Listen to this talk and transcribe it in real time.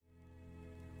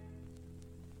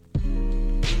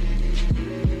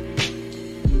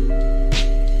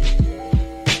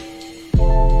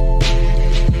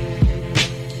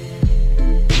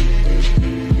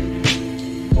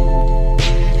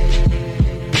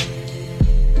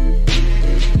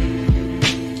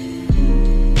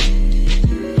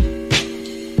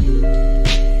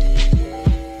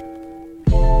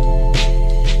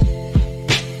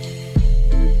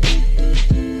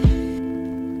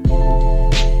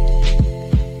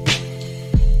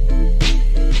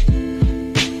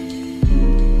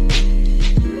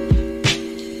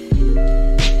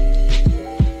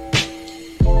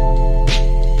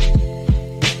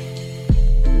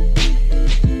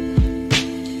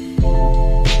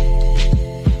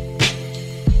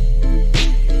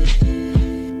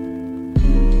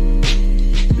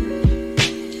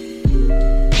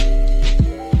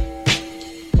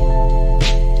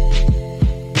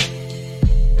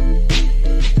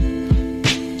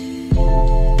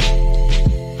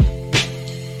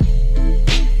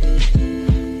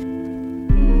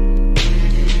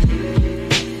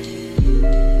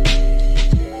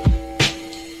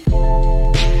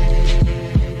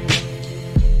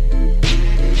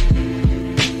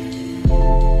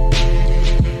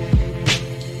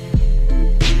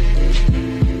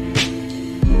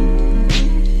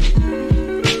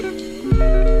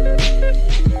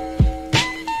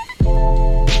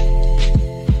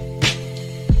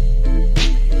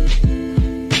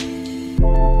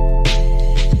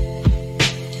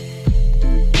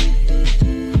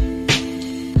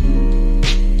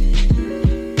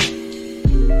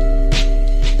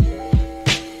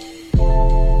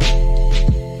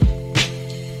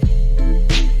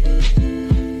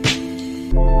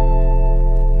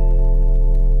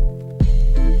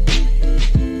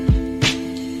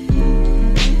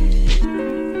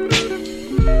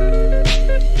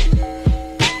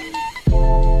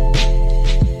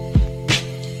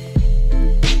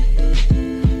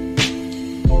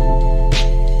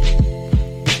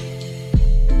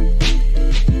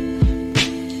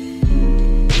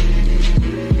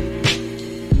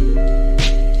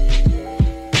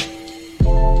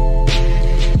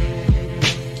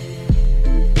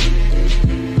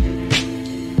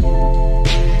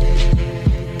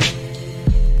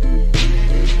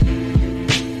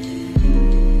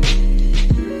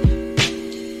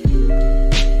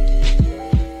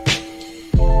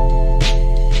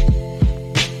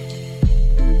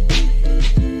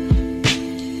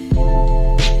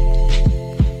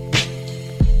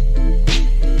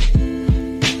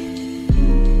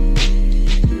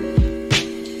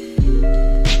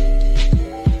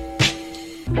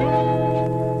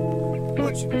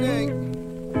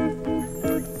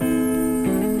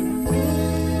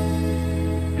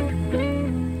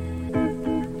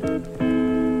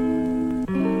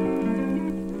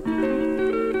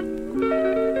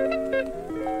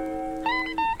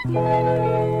Yeah,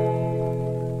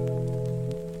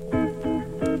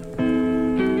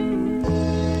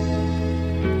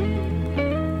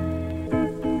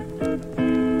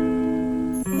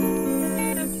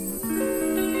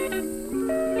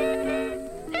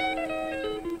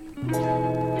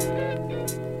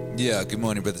 good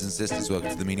morning, brothers and sisters. Welcome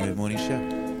to the Meaningwave Morning Show.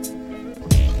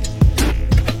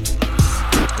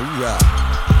 Hoorah!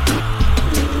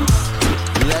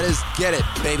 Let us get it,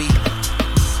 baby.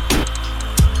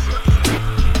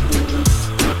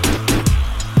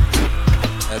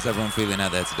 How's everyone feeling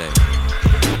out there today?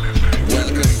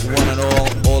 Welcome, one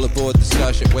and all aboard the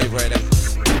Starship Wave Rider.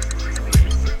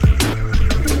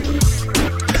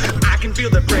 Feel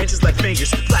the branches like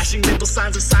fingers, flashing nimble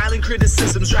signs of silent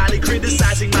criticisms, dryly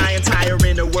criticizing my entire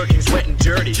inner workings, wet and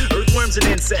dirty. Earthworms and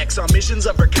insects on missions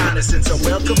of reconnaissance,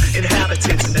 unwelcome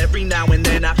inhabitants, and every now and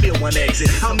then I feel one exit.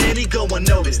 How many go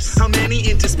unnoticed? How many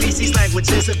interspecies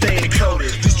languages have they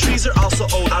encoded? These trees are also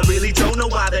old, I really don't know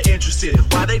why they're interested,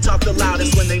 why they talk the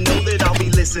loudest when they know that I'll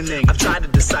be listening. I've tried to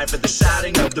decipher the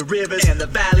shouting of the rivers and the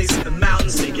valleys, the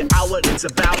mountains, figure out what it's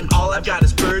about, and all I've got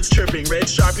is birds chirping, red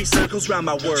Sharpie circles around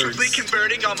my words.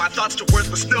 Converting all my thoughts to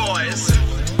worthless noise.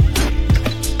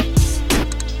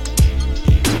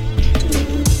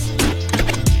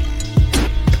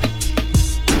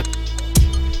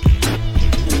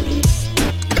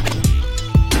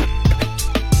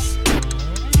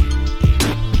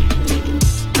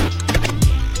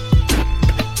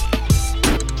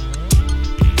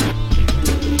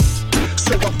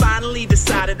 So I finally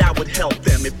decided I would help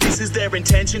them. If this is their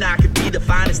intention, I could be the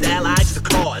finest ally to the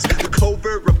cause. The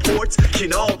covert reports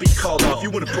can all be called off. You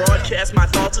wanna broadcast my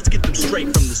thoughts? Let's get them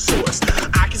straight from the source.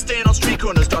 I can stand on street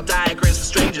corners, draw diagrams for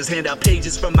strangers, hand out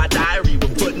pages from my diary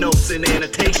with footnotes and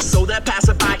annotations, so that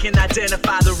passerby can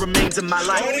identify the remains of my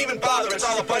life. Don't even bother, it's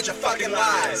all a bunch of fucking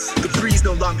lies. The breeze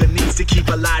no longer needs to keep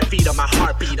a live feed on my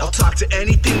heartbeat. I'll talk to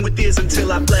anything with ears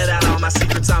until I've bled out all my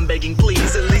secrets. I'm begging,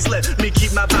 please, at least let me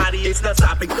keep my body. It's not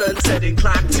stopping, third setting,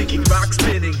 clock ticking, rock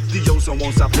spinning. The ozone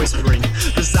won't stop whispering.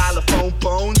 The xylophone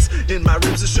bones in my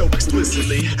ribs are show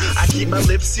explicitly. I keep my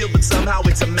lips sealed, but somehow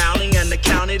it's a mounting,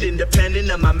 unaccounted, independent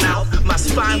of my mouth. My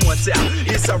spine wants out.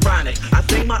 It's ironic. I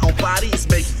think my own body is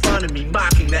making fun of me,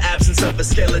 mocking the absence of a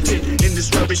skeleton in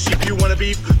this rubbish heap. You wanna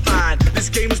be fine? This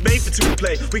game was made for two to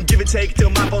play. We can give and take till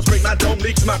my bones break, my dome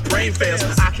leaks, my brain fails.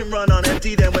 I can run on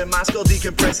empty, then when my skull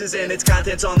decompresses and its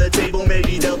contents on the table,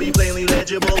 maybe they'll be plainly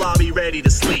legible. I'll be ready to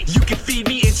sleep. You can feed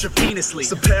me intravenously.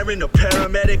 Some parent or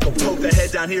paramedic will poke their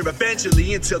head down here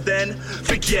eventually. Until then,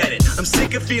 forget it. I'm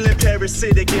sick of feeling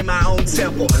parasitic in my own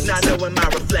temple, not knowing my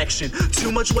reflection.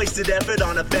 Too much wasted effort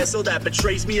on a vessel that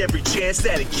betrays me every chance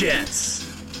that it gets.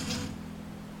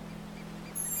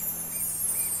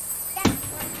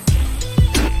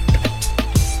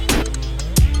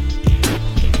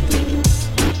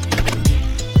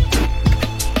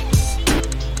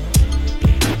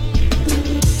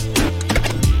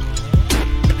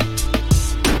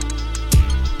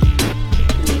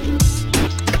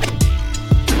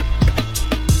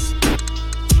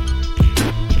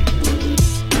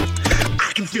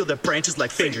 Feel their branches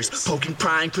like fingers, poking,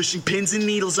 prying, pushing pins and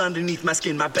needles underneath my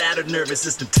skin. My battered nervous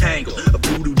system tangled. A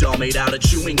voodoo doll made out of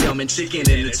chewing gum and chicken,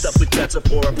 and it's stuffed with guts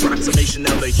for approximation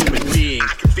of a human being.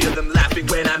 I can feel them laughing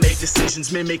when I make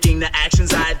decisions, mimicking the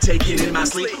actions I had taken in my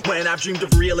sleep. When I've dreamed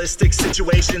of realistic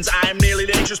situations, I am merely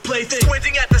nature's plaything,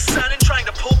 squinting at the sun and trying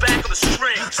to pull back on the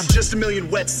strings. I'm just a million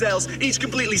wet cells, each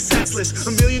completely senseless.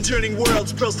 A million turning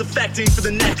worlds, pearls defecting for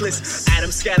the necklace.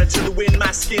 Atoms scattered to the wind,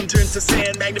 my skin turns to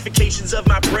sand. Magnifications of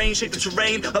my brain shape the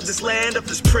terrain of this land, of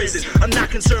this prison. I'm not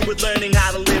concerned with learning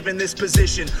how to live in this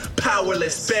position.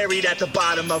 Powerless, buried at the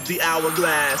bottom of the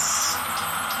hourglass.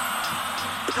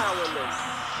 Powerless,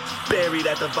 buried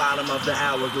at the bottom of the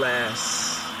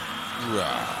hourglass.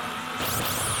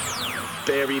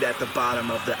 Buried at the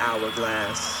bottom of the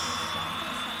hourglass.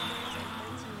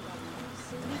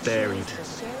 Buried. The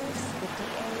sheriffs, the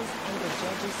DAs, and the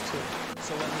judges too.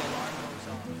 So when the alarm goes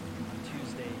off on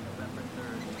Tuesday, November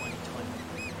 3rd, 2020,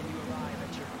 and you arrive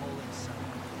at your polling site.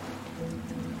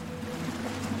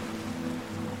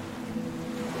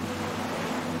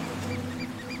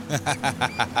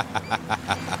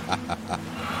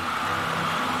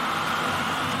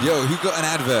 Yo, who got an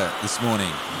advert this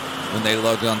morning when they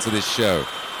logged onto this show?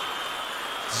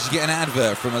 Did you get an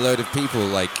advert from a load of people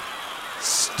like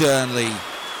sternly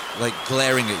like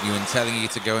glaring at you and telling you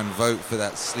to go and vote for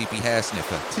that sleepy hair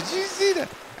sniffer? Did you see that?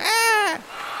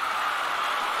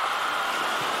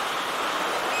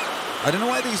 I don't know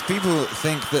why these people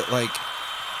think that like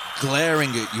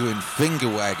glaring at you and finger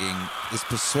wagging is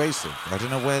persuasive. I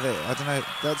don't know,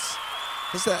 that's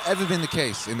Has that ever been the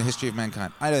case in the history of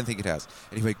mankind? I don't think it has.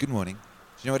 Anyway, good morning. Do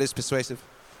you know what is persuasive? Do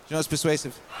you know what's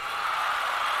persuasive?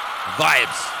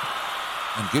 Vibes.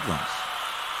 And good ones.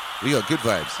 We got good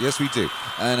vibes. Yes, we do.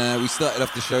 And we started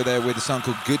off the show there with a song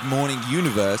called Good Morning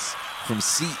Universe from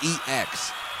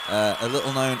CEX, a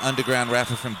little-known underground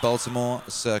rapper from Baltimore,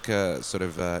 circa sort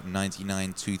of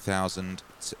 99,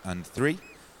 2003.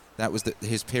 That was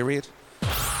his period.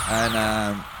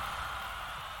 And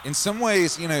in some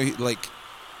ways, you know, like,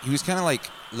 he was kind of like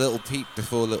Little Peep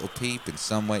before Little Peep in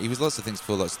some way. He was lots of things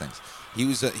before lots of things. He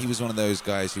was one of those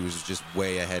guys who was just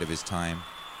way ahead of his time.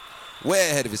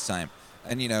 Way ahead of his time.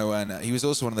 And, you know, he was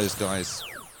also one of those guys,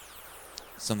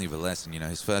 something of a lesson, you know,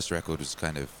 his first record was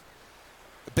kind of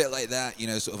a bit like that, you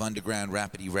know, sort of underground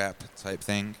rapidy rap type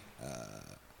thing.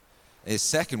 His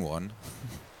second one,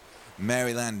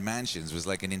 Maryland Mansions, was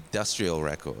like an industrial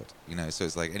record, you know, so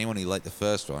it's like anyone who liked the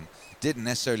first one didn't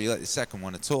necessarily like the second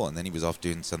one at all, and then he was off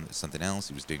doing something else.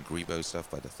 He was doing Grebo stuff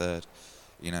by the third.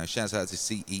 You know, shouts out to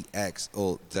CEX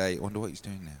all day. I wonder what he's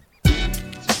doing now.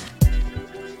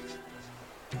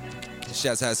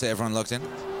 Shouts out to everyone locked in.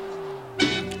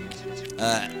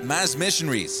 Maz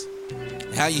Missionaries,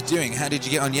 how you doing? How did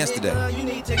you get on yesterday? You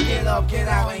need to get up, get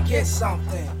out, and get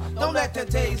something. Don't let the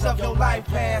days of your life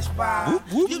pass by. Whoop,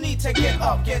 whoop. You need to get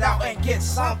up, get out, and get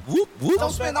something. Whoop, whoop.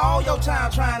 Don't spend all your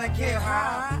time trying to get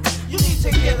high. You need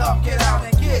to get up, get out,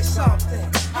 and get something.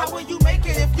 How will you make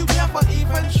it if you never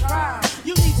even try?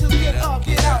 You need to get up,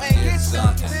 get out, and get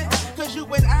something. Cause you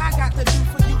and I got to do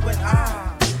for you and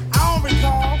I don't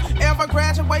recall ever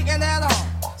graduating at all.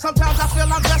 Sometimes I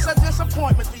feel I'm just a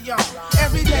disappointment to y'all.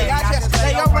 Every day I just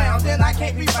lay around, then I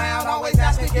can't be found. Always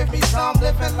asking, give me some,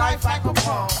 living life like a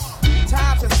pawn.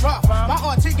 Times is rough. My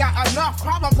auntie got enough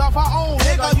problems of her own.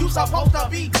 Nigga, you supposed to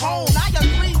be grown. I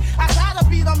agree. I gotta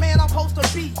be the man I'm supposed to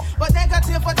be. But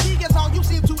negativity is all you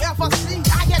seem to ever see.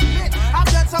 I admit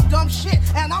I've done some dumb shit,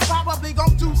 and I'm probably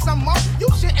gonna do some more. You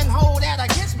shouldn't hold that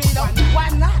against me though. Why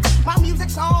not? My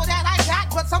music's all that I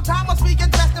got, but sometimes I'm speaking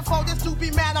best for this to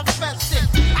be manifested.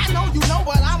 I know you know,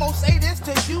 but I'm gonna say this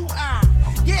to you. I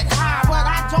get high, but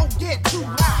I don't get too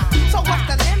high. So what's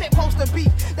the limit supposed to be?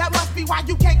 That must be why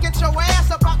you can't get your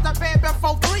ass up out the bed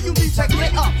before 3. You need to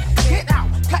get up, get out,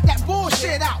 cut that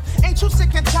bullshit out. Ain't you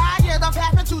sick and tired of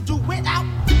having to do without?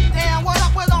 Damn, what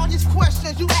up with all these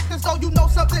questions? You act as though you know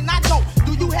something I don't.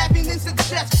 Do you have any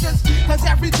suggestions? Cause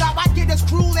every job I get is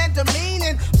cruel and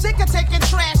demeaning. Sick of taking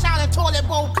trash out and toilet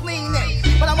bowl cleaning.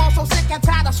 But I'm also sick and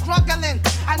tired of struggling.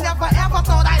 I never ever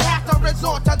thought I'd have to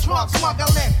resort to drug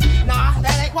smuggling. Nah,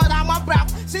 that ain't what I'm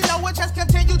about. See, no one just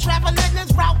continue traveling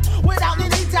this route without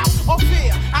any doubt or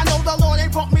fear. I know the Lord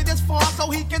ain't brought me this far so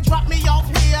he can drop me off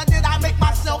here. Did I make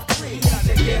myself clear? You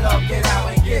need to get up, get out,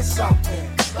 and get something.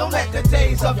 Don't let the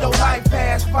days of your life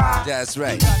pass by. That's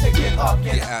right. You need to get up,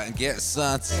 Get out and get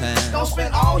something. Don't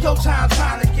spend all your time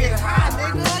trying to get high,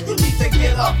 nigga. You need to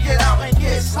get up, get out, and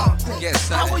get something. Get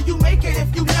something. How will you make it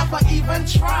if you never even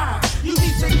try? You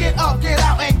need to get up, get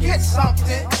out, and get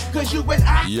something. Cause you and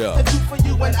I to do for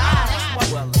you and I.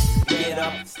 That's what. Get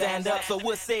up, stand up, so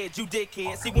what said you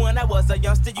dickhead? See, when I was a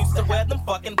youngster, used to wear them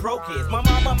fucking pro kids. My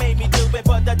mama made me do it,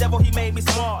 but the devil, he made me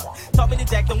smart. Taught me to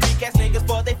jack them weak ass niggas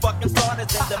for they fucking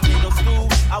starters. In the middle school,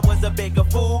 I was a bigger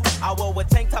fool. I wore a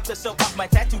tank top to show off my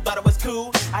tattoo, thought it was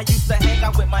cool. I used to hang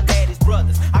out with my daddy's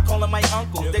brothers. I call them my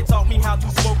uncles. They taught me how to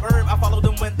smoke herb. I followed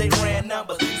them when they ran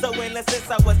numbers. So in a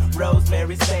sense, I was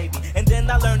Rosemary's baby. And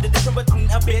then I learned the difference between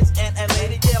a bitch and a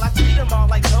lady. Yeah, I treat them all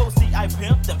like hoes. See, I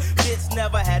pimped them. Bitch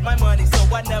never had my money, so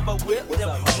I never whipped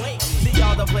them. Wait, see,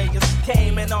 all the players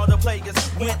came and all the players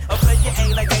went. A player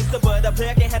ain't a gangster, but a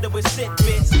player can't handle with shit,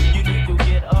 bitch. You need to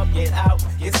get up, get out,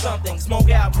 get something, smoke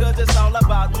out, cause it's all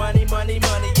about money, money,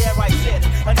 money. Yeah, I said it.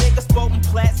 A nigga spoken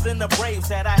plats in the Braves.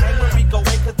 Said I hang with Rico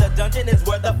away, cause the dungeon is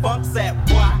where the funk's at.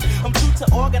 Why? I'm too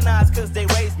to organize, cause they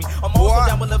raised me. I'm also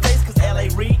down with the face, cause L.A.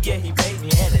 Reid, yeah, he paid me.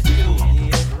 And it's cool, yeah,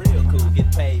 it's real cool.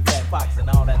 Get paid, fat pox, and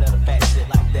all that other fat shit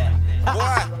like that. You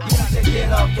need to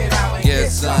get up, get out, and get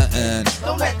something.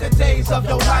 Don't let the days of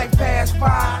your life pass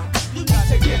by. You need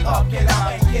to get up, get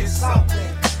out, and get something.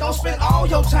 Don't spend all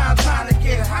your time trying to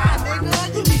get high,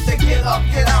 nigga. You need to get up,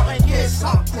 get out, and get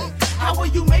something. How will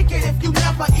you make it if you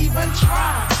never even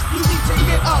try? You need to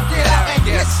get up, get out, and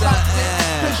get something.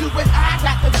 Cause you and I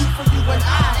got to do for you and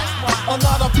I. That's why. A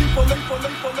lot of people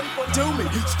do me,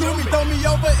 screw me, throw me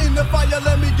over in the fire,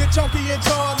 let me get chunky and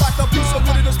charred like a piece of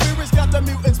wood. The spirits got the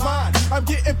mutant's mind. I'm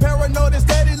getting paranoid and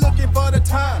steady looking for the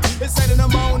time. It's 8 in the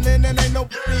morning and ain't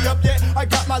nobody up yet. I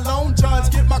got my lone johns,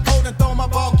 get my coat and throw my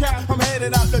ball cap. I'm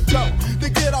headed out the door to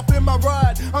get off in my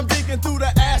ride. I'm digging through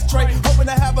the ashtray, hoping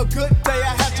to have a good day.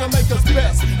 I have to make us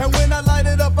best. And when I light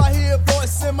it up, I hear a voice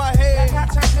voice in my head.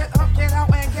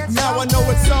 Now I know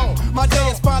it's on. My day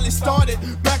has finally started.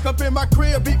 Back up in my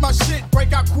crib, beat my shit,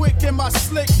 break out quick in my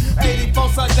slick. 84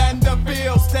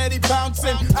 Vanderbilt, steady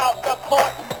bouncing out the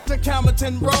port to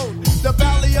Camerton Road, the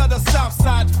valley of the South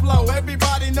Side flow.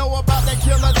 Everybody know about that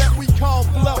killer that we call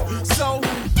Flow. So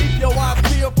keep your eye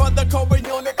peeled for the Cobra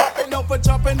unit, popping over,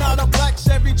 jumping out a black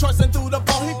Chevy, trusting through the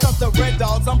ball. Here comes the Red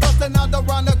Dogs. I'm busting out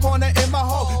around the corner in my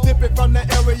hole, dipping from the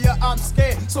area. I'm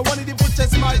scared, so one of these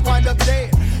bitches might wind up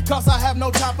dead. Cause I have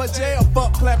no time for jail.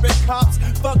 Fuck clapping cops,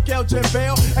 fuck Elgin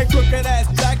Bell, and crooked ass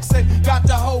Jackson. Got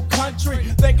the whole country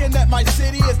thinking that my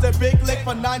city is the big lick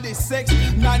for 96,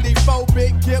 94.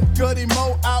 Big Gip, Goody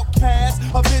Mo, Outcast,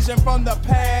 a vision from the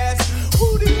past.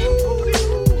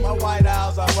 Hootie-hoo, my White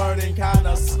Owls are burning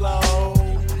kinda slow.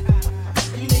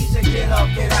 You need to get up,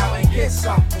 get out, and get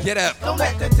something. Get up. Don't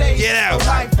let the day Get out.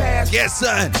 life pass. Get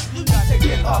son. You need to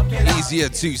get up, get out. Easier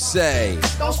to say.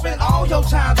 Don't spend all your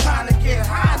time trying to get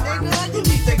high, nigga. You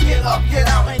need to get up, get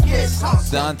out, and get something.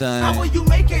 Something. How will you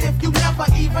make it if you never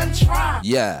even try?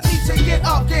 Yeah. Need to get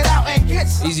up, get out, and get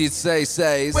something. Easier to say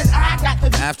says. When I got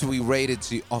the After we raided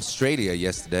to Australia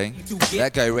yesterday,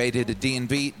 that guy raided a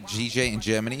D&B DJ in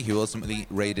Germany, who ultimately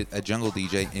raided a jungle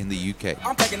DJ in the UK.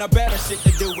 I'm thinking of better shit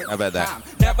to do with How about that? time.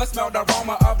 Never smelled the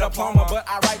aroma of diploma, but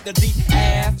I write the deep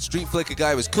ass. Street Flicker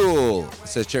guy was cool,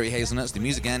 says Cherry Hazelnuts. The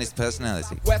music and his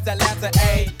personality. West Atlanta,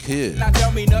 A. Cool. Now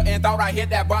tell me nothing, thought I hit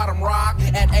that bottom rock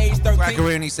at age 13.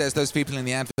 Rackaroony says those people in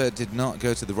the advert did not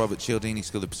go to the Robert Cialdini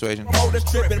School of Persuasion. Promoters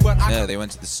tripping, but I No, they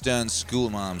went to the Stern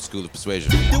Schoolmom School of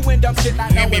Persuasion. doing dumb shit,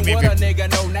 not knowing what a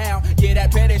nigga know now. Yeah,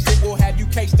 that petty shit will have you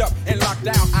cased up and locked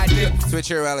down. I did. Twitch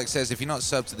Hero Alex says, if you're not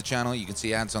subbed to the channel, you can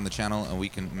see ads on the channel, and we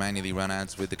can manually run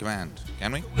ads with the command.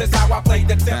 Can we? That's how I played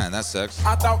the tip. Man, that sucks.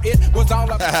 I thought it was all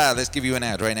about Haha, let's give you an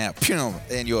ad right now. Pum,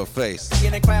 in your face.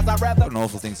 being in class. I'd rather What an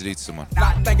awful thing to do to someone.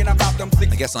 not thinking about them I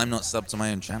six guess I'm not subbed to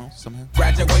my own channel somehow.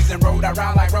 graduates and rode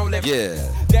around like rolling. Yeah.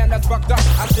 Damn, that's fucked up.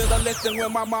 I should've listened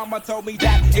when my mama told me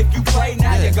that if you play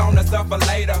now, Yeah. you're gonna suffer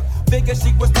later. Figure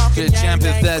she was talking Good yang,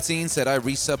 Champion yang. 13 said, I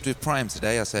resubbed with Prime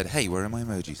today. I said, hey, where are my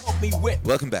emojis? Me with.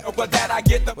 Welcome back. But that I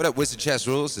get the What up, Wizard Chess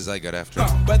Rules? Says I got after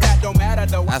it. but that don't matter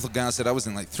though. Athelgar said, I was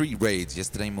in like 3 raids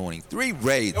yesterday morning. 3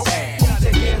 raids. get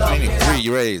up, Meaning get out, 3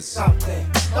 raids. something.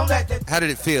 Don't let the How did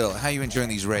it feel? How are you enjoying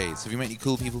these raids? Have you met any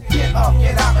cool people? get up,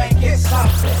 get out, and get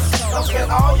something. Don't spend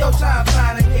all your time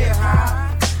trying to get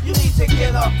high. You need to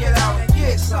get up, get out, and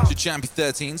get To something. Champion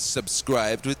 13,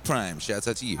 subscribed with Prime. Shouts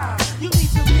out to you. You need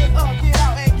to get up, get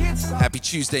out, and get something. Happy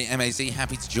Tuesday, MAZ.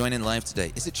 Happy to join in live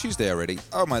today. Is it Tuesday already?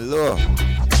 Oh my lord.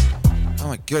 Oh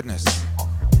my goodness.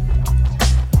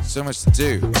 So much to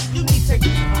do. You need to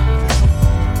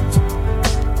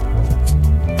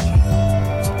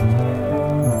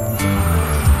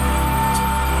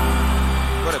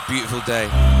What a beautiful day.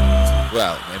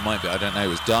 Well, it might be. I don't know. It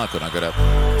was dark when I got up.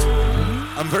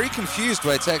 I'm very confused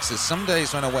by Texas. Some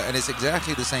days when I wait, and it's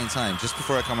exactly the same time, just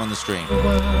before I come on the stream.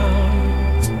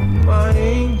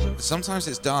 Sometimes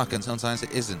it's dark and sometimes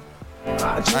it isn't.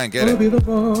 I don't get it.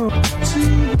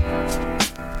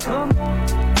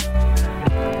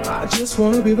 I just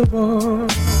wanna be the one.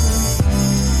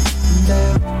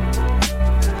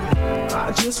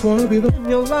 I just wanna be the in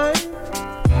your life.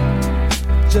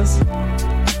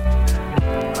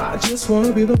 I just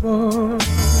wanna be the one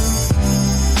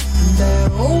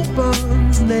that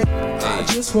opens that. I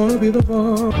just wanna be the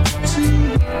one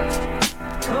to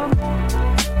come.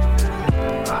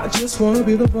 I just wanna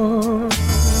be the one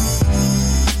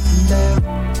that.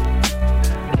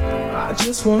 I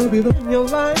just wanna be the in your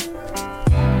life.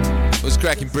 What's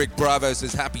cracking? Brick Bravo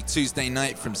says happy Tuesday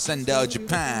night from Sendai,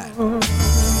 Japan.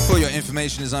 For your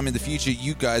information, as I'm in the future,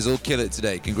 you guys all kill it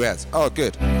today. Congrats. Oh,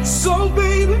 good. So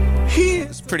baby, here's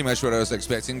That's pretty much what I was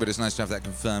expecting, but it's nice to have that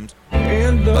confirmed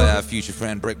and by our future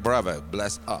friend Brick Bravo.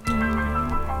 Bless up.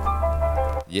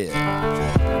 Yeah.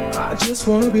 I just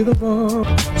wanna be the one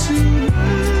to.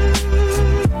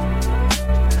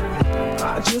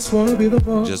 I just wanna be the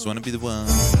one. Just want to be the one.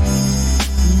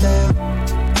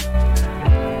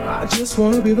 I just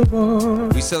wanna be the one.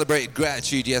 We celebrated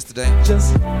gratitude yesterday.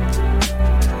 Just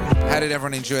How did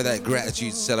everyone enjoy that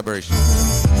gratitude celebration?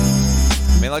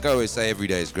 I mean, like I always say, every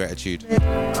day is gratitude.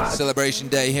 Celebration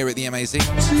day here at the MAZ.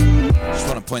 Just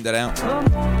want to point that out.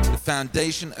 The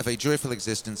foundation of a joyful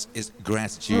existence is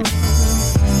gratitude.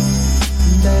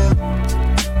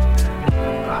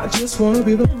 I just wanna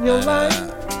be the in your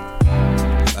life.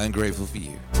 I'm grateful for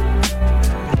you.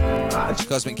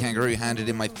 Cosmic Kangaroo handed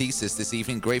in my thesis this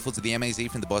evening. Grateful to the MAZ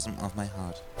from the bottom of my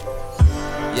heart.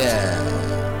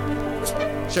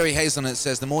 Yeah. Sherry Hazelnut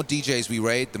says, the more DJs we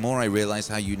raid, the more I realize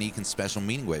how unique and special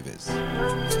Meaningwave is.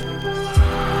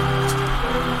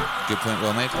 Good point,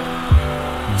 well made.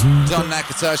 Don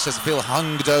Nakatosh says, I feel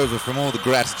hunged over from all the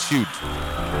gratitude.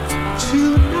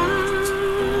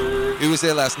 Who was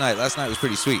there last night? Last night was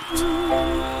pretty sweet.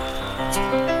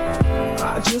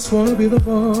 I just wanna be the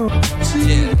one.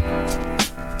 Yeah.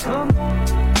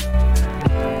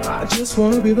 I just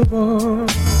wanna be the one.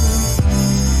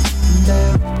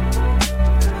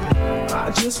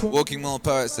 I just Walking Mall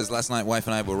Poet says, last night wife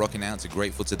and I were rocking out to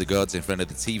Grateful to the Gods in front of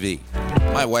the TV.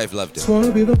 My wife loved it.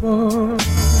 wanna be the one.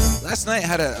 Last night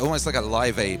had almost like a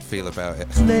Live Aid feel about it.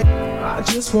 I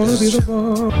just wanna be the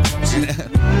one.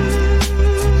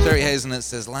 Sherry Hazelnut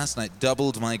says, last night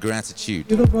doubled my gratitude.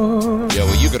 Be the one. Yeah,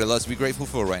 well, you've got a lot to be grateful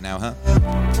for right now, huh?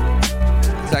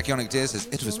 Tachyonic Deer says,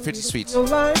 it was pretty sweet. Your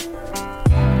life.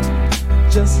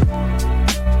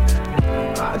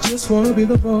 I just wanna be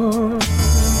the one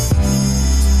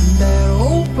that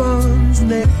opens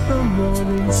next the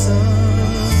morning sun.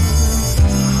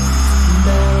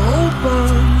 That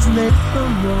opens next the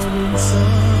morning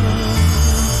sun.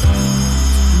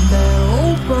 That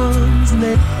opens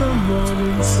next the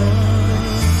morning sun.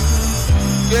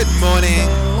 Good morning.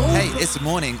 Hey, it's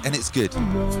morning and it's good.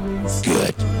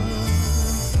 Good.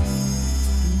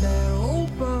 That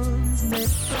opens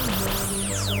next the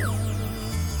morning sun.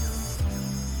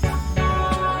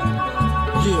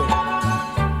 Yeah.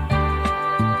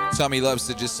 Tommy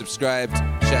Lobster just subscribed.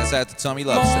 Shouts out to Tommy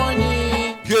Lobster.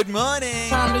 Morning. Good morning.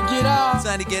 Time to get up.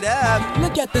 Time to get up.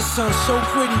 Look at the sun, so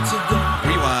pretty today.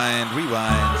 Rewind.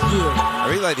 Yeah. I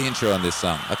really like the intro on this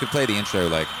song. I could play the intro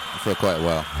like for quite a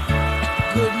while.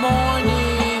 Good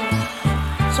morning.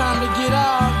 Time to get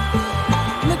up.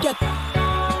 Look at.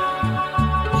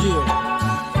 Yeah.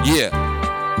 Yeah.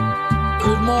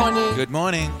 Good morning. Good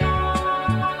morning.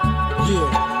 Yeah.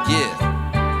 Yeah.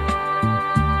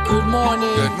 Good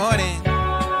morning. Good morning.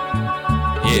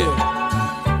 Yeah.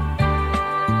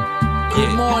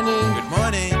 Good morning. Good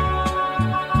morning.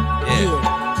 Yeah. Yeah.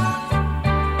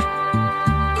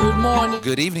 Good morning.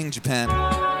 Good evening, Japan.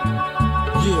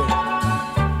 Yeah.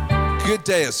 Good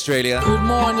day, Australia. Good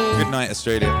morning. Good night,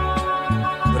 Australia.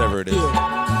 Whatever it is. Yeah.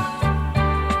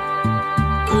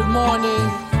 Good morning.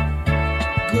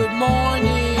 Good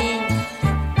morning.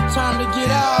 Time to get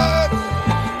up.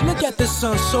 Look at the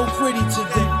sun, so pretty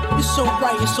today. It's so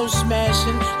bright and so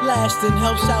smashing, lasting,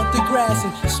 helps out the grass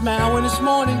and smile when it's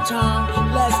morning time.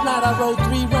 Last night I wrote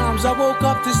 3 rhymes. I woke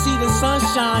up to see the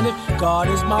sunshine. If God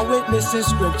is my witness in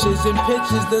scriptures and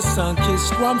pictures, the sun-kissed,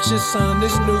 scrumptious sun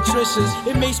is nutritious.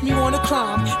 It makes me wanna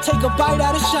climb, take a bite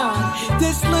out of shine.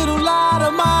 This little light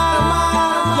of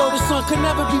mine. Yo, the sun could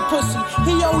never be pussy.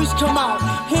 He always come out.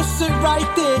 He'll sit right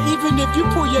there, even if you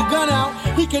pull your gun out.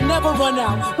 He can never run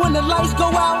out. When the lights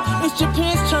go out, it's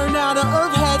Japan's turn now. The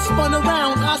earth had spun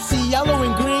around. I see yellow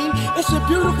and green. It's a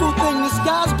beautiful thing. The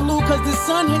sky's blue cause the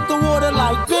sun hit the water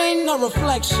like bing, a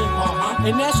reflection.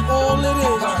 And that's all it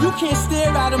is. You can't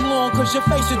stare at him long cause your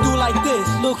face will do like this.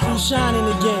 Look who's shining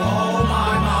again. Oh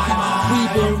my, my, my.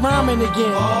 We've been rhyming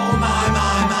again. Oh my,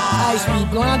 my, my. Ice be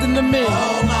blinding the men.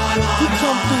 Oh my, my. He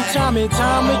come through time and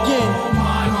time again. Oh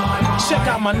my, my. Check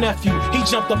out my nephew, he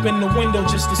jumped up in the window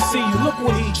just to see you. Look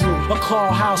what he drew. A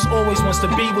Carl House always wants to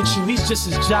be with you. He's just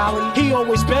as jolly. He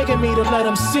always begging me to let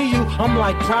him see you. I'm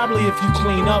like, probably if you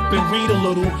clean up and read a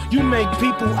little, you make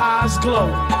people eyes glow.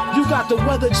 You got the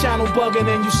Weather Channel bugging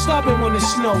and you stubborn when it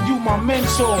snow. You my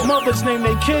mentor. Mothers name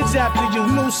their kids after you.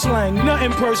 New slang,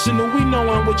 nothing personal. We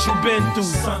knowin' what you been through.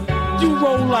 Son. You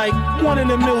roll like 1 in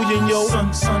a million, yo.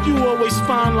 You always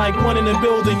find like 1 in a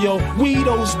building, yo. We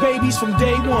those babies from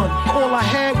day one. All I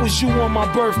had was you on my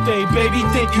birthday, baby.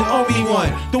 Think you owe me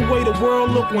one. The way the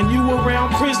world look when you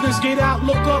around. Prisoners get out,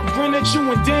 look up, grin at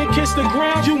you, and then kiss the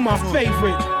ground. You my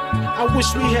favorite. I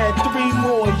wish we had 3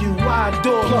 more of you. I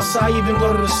adore. Plus, I even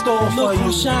go to the store for Look you.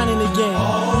 who's shining again.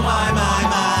 Oh my, my,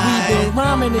 my. We've been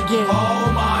rhyming again.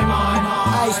 Oh my, my,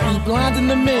 my. Ice be blinding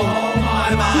the men. Oh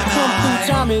my, my. He come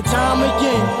through time and time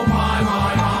again. Oh my,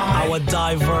 my, my. Our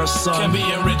diverse son can be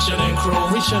richer than cruel.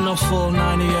 Reaching a full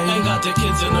 98 and got the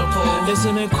kids in the pool.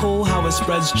 Isn't it cool how it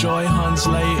spreads joy? Huns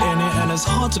lay in it, and it's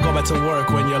hard to go back to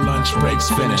work when your lunch break's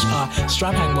finished.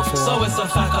 Strap hang before, so it's a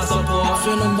fact I support.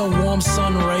 Feeling the warm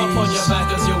sun rays upon your back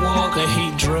as you walk. The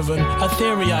heat driven, a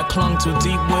theory I clung to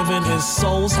deep within is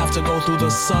souls have to go through the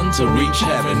sun to reach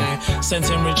heaven. And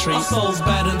sent in retreat, our souls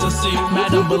bad and deceived,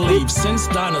 mad and believed since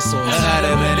dinosaurs had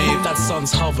that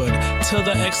sun's hovered to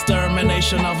the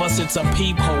extermination of us. It's a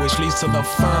peephole which leads to the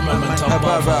firmament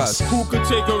above us. Who could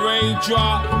take a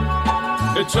raindrop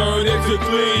and turn into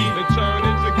gleam?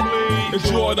 And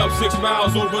draw it up 6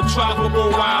 miles over tropical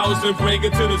wilds and bring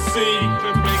it to the sea.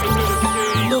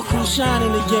 Look who's shining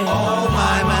again. Oh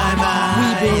my, my,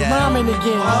 my. We've been rhyming and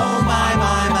again. Oh my,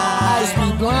 my, my. Ice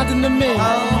be blinding the men.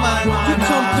 Oh my, my, You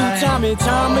come my. through time and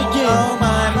time again. Oh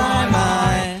my, my,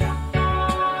 my.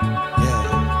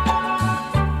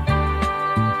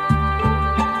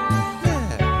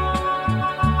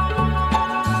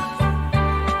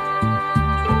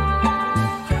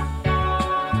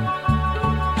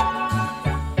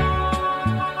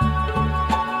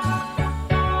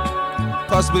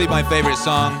 Possibly my favorite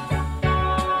song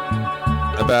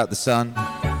about the sun.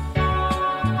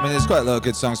 I mean, there's quite a lot of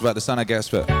good songs about the sun, I guess,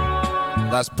 but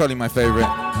that's probably my favorite.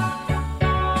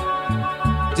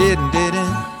 Didn't.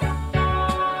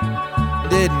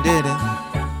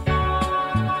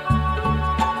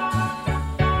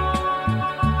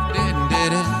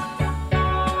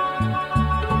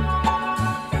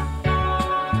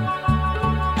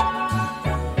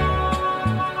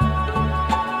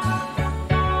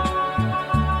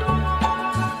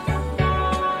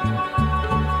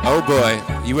 Oh boy,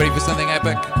 you ready for something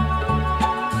epic?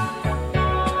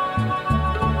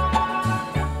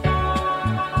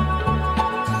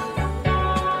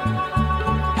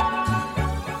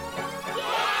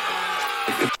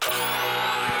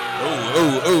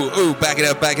 Oh,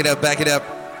 back it up.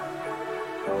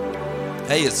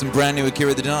 Hey, it's some brand new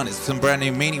Akira the Don. It's some brand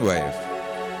new Meaningwave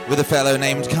with a fellow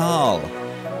named Carl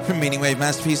from Meaningwave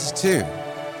Masterpieces 2.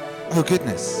 Oh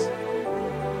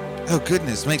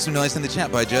goodness, make some noise in the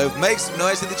chat, by Jove. Make some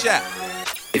noise in the chat.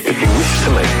 If you wish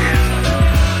to make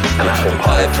an apple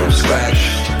pie from scratch,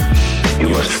 you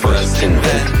must first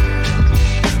invent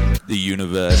the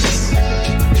universe.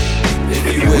 If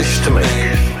you wish to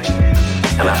make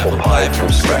an apple pie from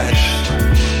scratch,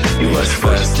 you must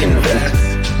first invent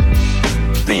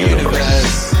the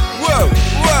universe. Whoa!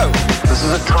 This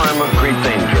is a time of great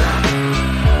danger.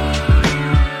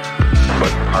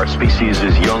 But our species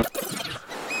is young.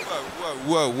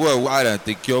 Whoa, I don't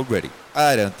think you're ready.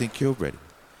 I don't think you are.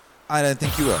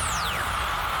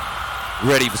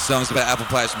 Ready for songs about apple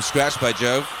pies from scratch, by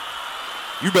Jove?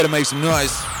 You better make some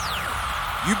noise.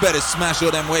 You better smash all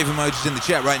them wave emojis in the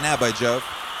chat right now, by Jove.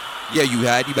 Yeah, you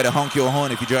had. You better honk your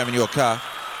horn if you're driving your car.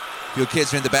 If your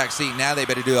kids are in the back seat now, they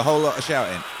better do a whole lot of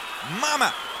shouting.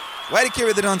 Mama! Why did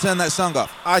Akira the Don turn that song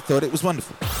off? I thought it was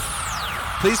wonderful.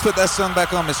 Please put that song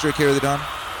back on, Mr. Akira the Don.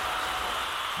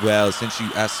 Well, since you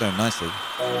asked so nicely.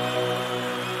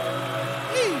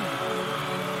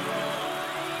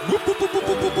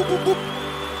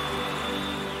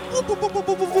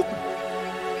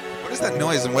 What is that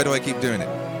noise and why do I keep doing it?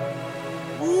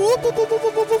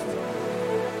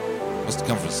 Must have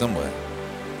come from somewhere.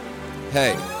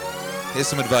 Hey, here's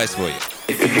some advice for you.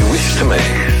 If you wish to make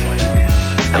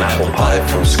an apple pie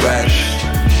from scratch,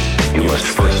 you must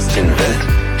first invent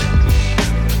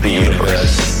the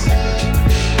universe.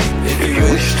 If you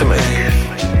wish to make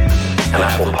an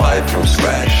apple pie from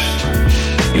scratch,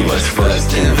 you must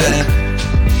first invent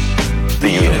the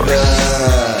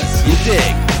universe. You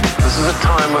dig? This is a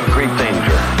time of great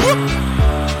danger.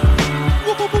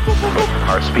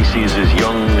 Our species is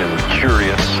young and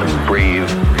curious and brave.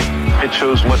 It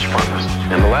shows much promise.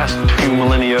 In the last few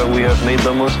millennia, we have made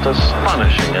the most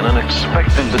astonishing and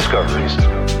unexpected discoveries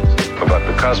about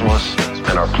the cosmos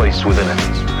and our place within it.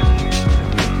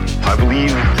 I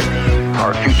believe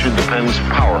our future depends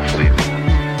powerfully on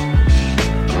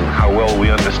how well we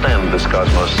understand this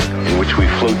cosmos in which we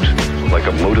float like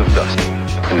a mote of dust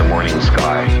in the morning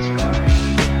sky.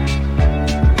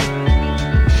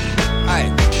 Hi.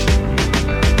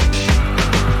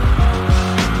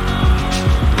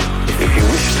 If you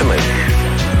wish to make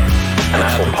an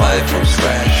apple pie from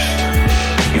scratch,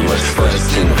 you must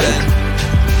first invent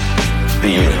the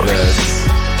universe.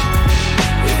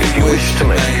 If you wish to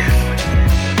make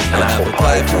an apple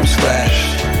pie from scratch,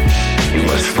 you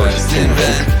must first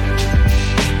invent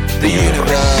the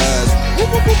universe. The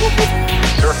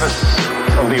surface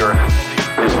of the earth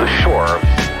is the shore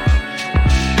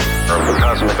of the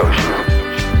cosmic ocean.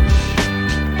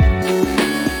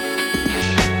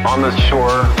 On this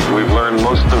shore, we've learned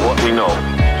most of what we know.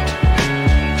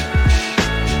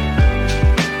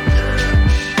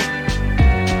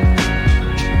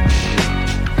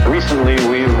 Recently,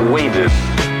 we've waded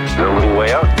a little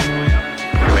way out,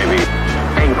 maybe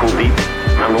ankle deep,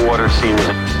 and the water seems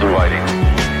inviting.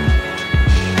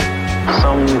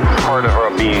 Some part of our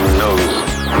being knows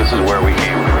this is where we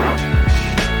came from.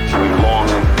 We long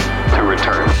to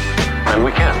return, and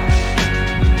we can,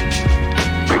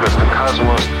 because the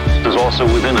cosmos is also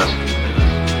within us.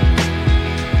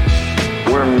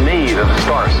 We're made of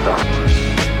star stuff.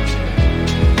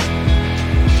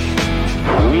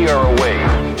 We are a way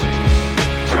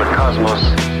for the cosmos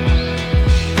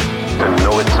to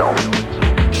know itself.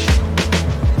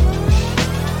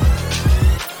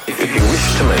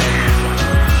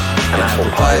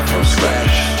 pie from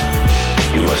scratch,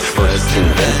 you must first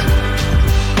invent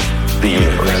the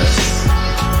universe.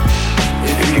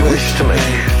 If you wish to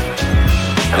make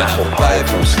an apple pie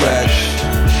from scratch,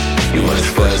 you must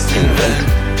first invent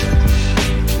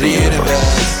the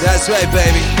universe. That's right,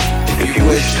 baby. If you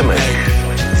wish to make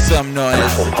some noise, an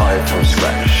apple pie from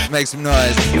scratch, make some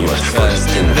noise. You must first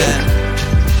invent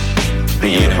the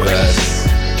universe.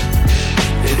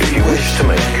 If you wish to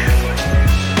make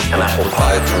an apple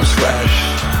pie from scratch,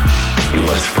 you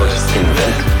must first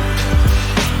invent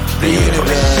the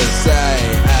universe.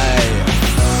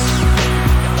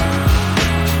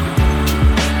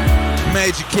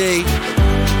 Major key.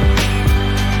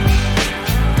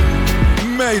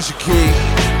 Major key.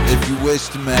 If you wish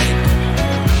to make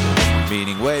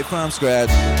Meaningwave from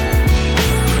scratch,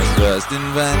 you must first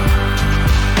invent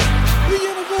the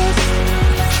universe.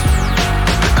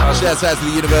 Shouts out to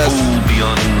the universe. Full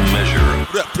beyond measure.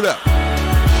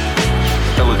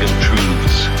 Elegant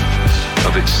truths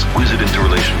of exquisite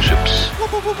interrelationships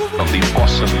of the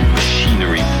awesome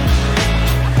machinery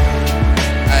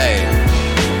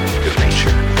of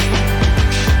nature.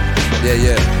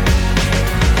 Yeah.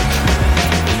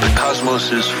 The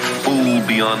cosmos is full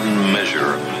beyond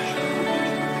measure.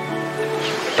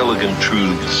 Elegant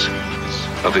truths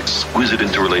of exquisite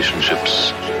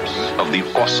interrelationships of the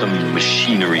awesome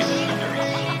machinery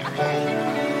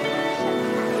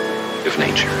of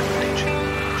nature.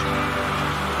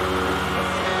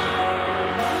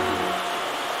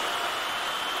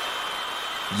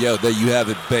 Yo, there you have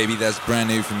it, baby. That's brand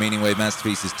new from Meaningwave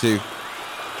Masterpieces 2.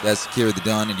 That's Kira the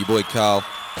Don and your boy Carl.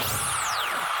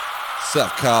 Sup,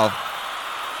 Carl?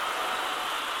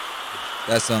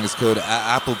 That song is called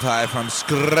Apple Pie from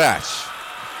Scratch.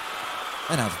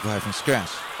 An apple pie from scratch.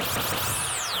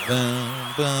 Boom,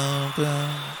 boom, boom.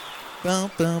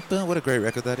 Boom, boom, boom. What a great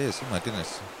record that is. Oh my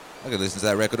goodness. I could listen to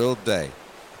that record all day.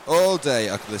 All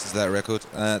day I could listen to that record.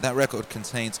 That record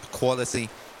contains a quality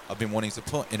I've been wanting to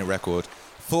put in a record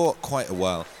for quite a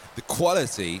while. The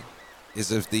quality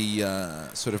is of the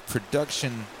sort of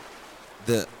production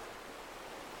that,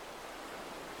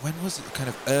 when was it, kind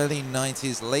of early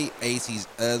 90s, late 80s,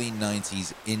 early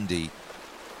 90s indie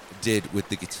did with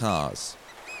the guitars.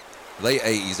 Late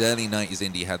 80s, early 90s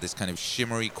indie had this kind of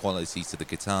shimmery quality to the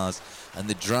guitars, and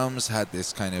the drums had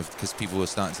this kind of, because people were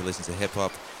starting to listen to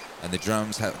hip-hop, and the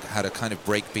drums had a kind of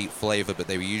breakbeat flavor, but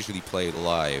they were usually played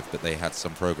live, but they had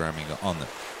some programming on them.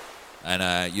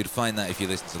 And you'd find that if you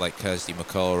listen to like Kirsty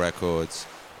MacColl records,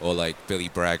 or like Billy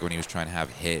Bragg when he was trying to have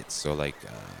hits, or like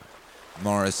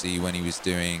Morrissey when he was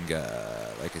doing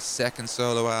like a second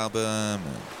solo album,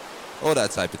 and all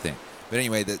that type of thing. But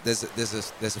anyway, there's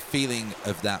a feeling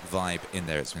of that vibe in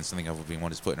there. It's been something I've been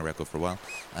wanting to put in a record for a while,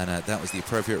 and that was the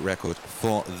appropriate record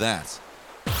for that.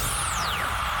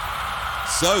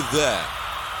 So there.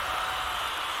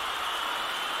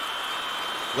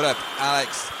 What up,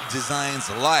 Alex Designs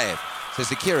Live. So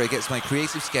Akira gets my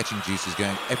creative sketching juices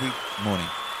going every morning,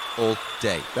 all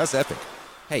day. That's epic.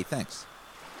 Hey, thanks.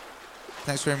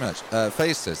 Thanks very much.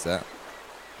 FaZe says that.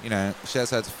 You know,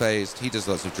 shouts out to FaZe. He does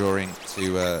lots of drawing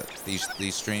to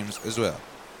these streams as well.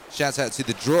 Shouts out to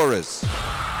the drawers.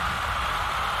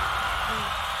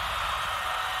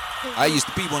 I used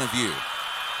to be one of you.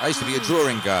 I used to be a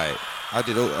drawing guy. I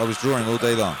was drawing all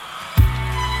day long.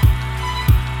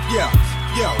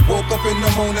 Yeah, woke up in the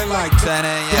morning like 10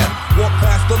 a.m. Walk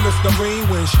past the Listerine,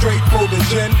 went straight for the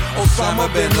gin.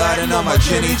 Osama bin Laden on my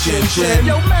chinny chin chin.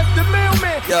 Yo, Master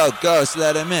Mailman. Yo, Ghost,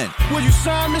 let him in. Will you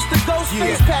sign Mr.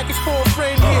 Ghostface? Package for a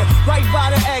friend here. Right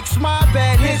by the X, my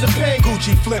bad, here's a pig.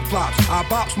 Gucci flip-flops, I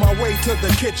bops my way to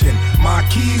the kitchen. My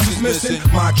keys is missing,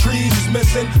 my trees is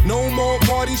missing. No more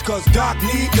parties, cause Doc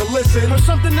need to listen. Put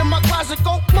something in my closet,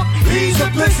 go look, he's a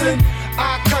blissing.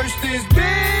 I curse this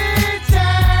bitch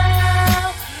out.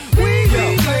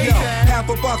 Half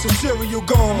a box of cereal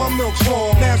gone, my milk's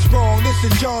warm. That's wrong, this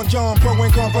is John, pro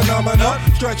and con phenomena.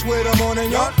 Stretch with the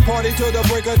morning yacht, party till the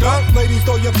break of dawn. Ladies,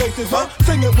 throw your faces up,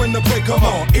 sing it when the break come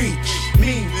on. Each,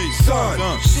 me,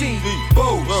 son, she,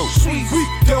 both, sweet,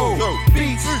 dough,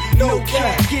 beats, no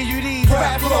cap. Give you these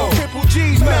rap flow, triple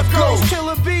G's, meth goes,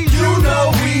 killer bees. You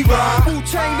know we ride.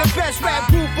 Wu-Tang, the best rap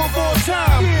group of all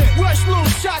time. Rush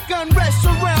loose, shotgun rests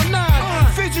around 9.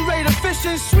 Refrigerator, fish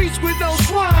and sweets with no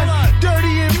swine.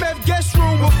 Dirty and meth guest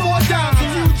room with 4 dimes.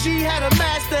 And UG had a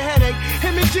master headache.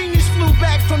 Him and Genius flew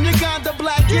back from Uganda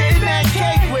Black, getting that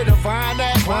cake with a wine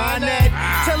that.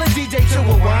 Tell a DJ to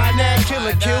a wine that.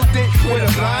 Killer killed it with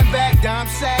a blind back, dime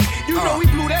sack. You know we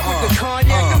blew that with the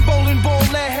cognac. Them bowling ball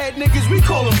lead head niggas, we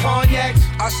call them cognac. next?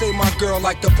 I say my girl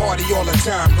like to party all the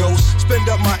time, ghost. Spend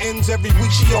up my ends every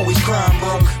week, she always crying,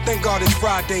 bro. Thank God it's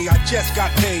Friday, I just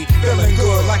got paid. Feeling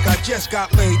good like I just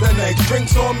got laid. The next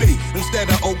drink's on me. Instead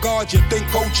of oh God, you think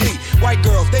OG. White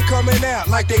girls, they coming out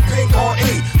like they pink or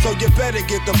E. So you better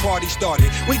get the party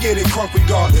started. We get it crunk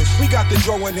regardless. We got the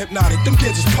Dro and Hypnotic. Them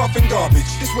kids is puffing garbage.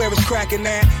 This where it's cracking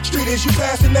at. Street is you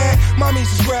passing that.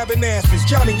 Mommies is grabbing asses.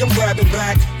 Johnny, I'm grabbing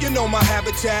back. You know my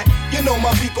habitat. You know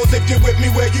my peoples. If you're with me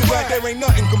where you at, there ain't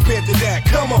nothing compared to that.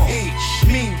 Come on. H,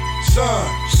 me, son,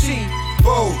 she,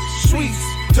 bows, sweets,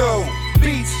 dough,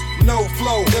 beats, no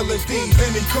flow, ill as these.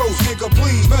 Any coast, nigga,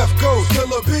 please. Left coast,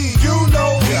 killer B, you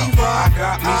know we rock. I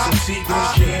got me some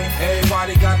Seagram's gin.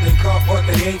 Everybody got their cup, but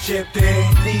they ain't chipped in.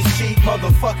 These cheap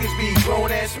motherfuckers be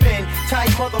grown ass men. Tight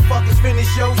motherfuckers finish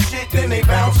your shit, then they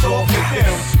bounce off with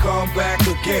them. Come back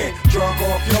again, drunk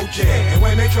off your jet. And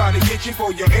when they try to get you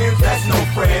for your ends, that's no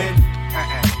friend.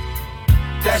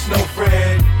 That's no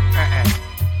friend.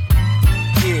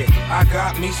 Yeah, I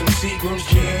got me some Seagram's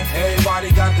gin. Everybody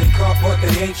got their cup, but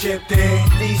they ain't chipped in.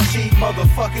 These cheap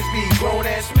motherfuckers be grown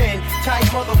ass men. Tight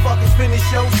motherfuckers finish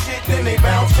your shit, then they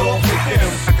bounce off with them.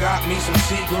 I got me some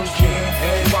Seagram's gin.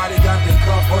 Everybody got their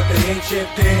cup, but they ain't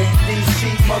chipped in. These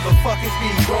cheap motherfuckers be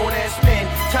grown ass men.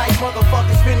 Tight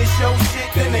motherfuckers finish your shit,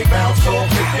 then they bounce off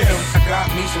with them. I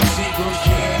got me some Seagram's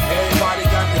gin. Everybody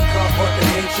got their cup, but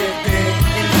they ain't chipped in.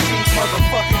 These cheap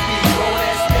motherfuckers be grown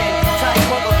ass men. Tight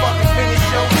motherfuckers finish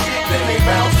your shit, then they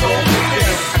bounce off with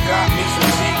them. I got me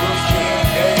some Seagram's gin.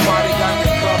 Everybody got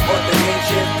their cup, but they ain't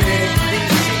chipped in.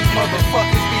 These cheap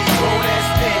motherfuckers be grown ass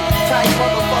men. Tight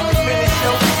motherfuckers finish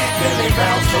your shit, then they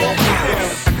bounce off with them.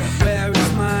 Where is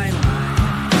my mind?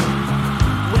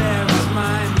 Where is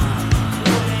my mind?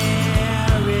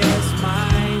 Where is my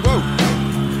mind?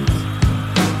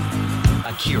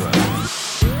 Akira.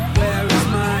 Where is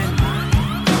my mind?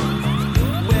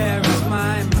 Where is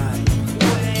my mind?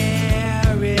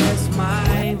 Where is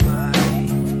my mind?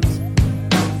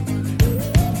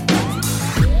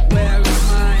 Where is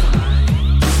my mind?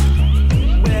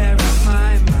 Where is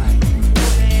my mind?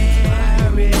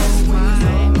 Where is my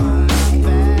mind?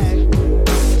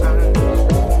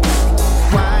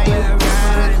 Why you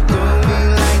gotta do me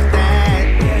like that?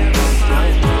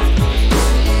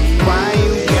 Why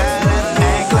you gotta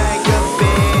act like a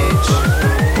bitch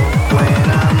when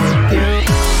I'm with you?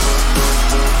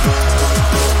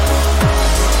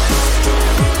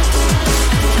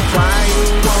 Why you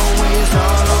always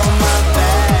all on my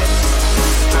back?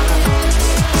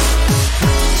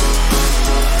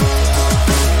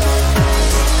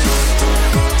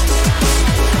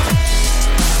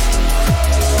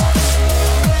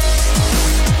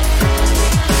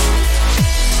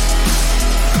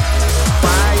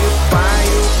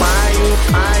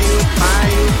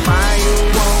 Why you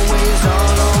always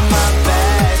all on my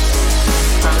back?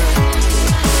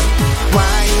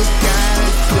 Why you gotta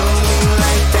do me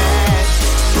like that?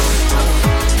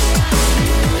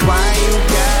 Why you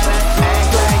gotta act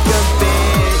like a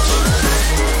bitch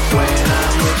when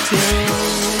I'm with you?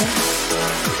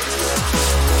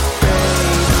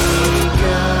 Baby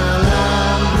girl,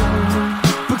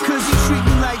 because you treat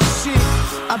me like shit.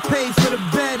 I paid for the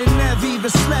bed and never even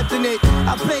slept in it.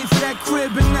 I paid for that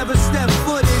crib and never stepped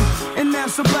foot in. And now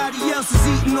somebody else is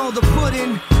eating all the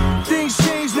pudding. Things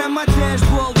change, now my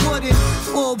dashboard wooden.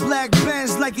 All black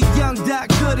Benz like a young Doc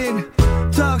Gooden.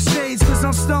 Dark shades cause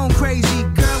I'm stone crazy.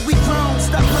 Girl, we grown,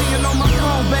 stop playing on my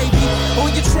phone, baby. All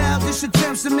your childish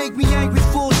attempts to make me angry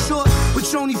fall short,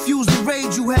 which only fuels the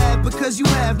rage you have because you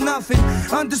have nothing.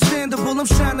 Understandable, I'm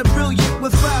shining brilliant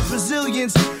with 5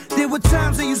 Brazilians. There were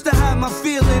times I used to hide my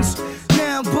feelings.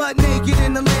 Now I'm butt naked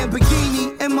in a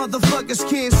Lamborghini and motherfuckers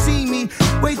can't see me.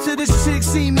 Wait till this chick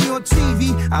see me on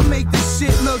TV. I make this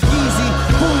shit look easy.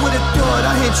 Who would've thought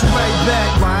I hit you right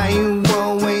back? Why you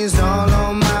always all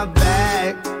on my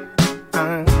back?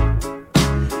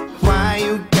 Why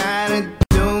you gotta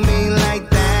do me like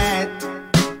that?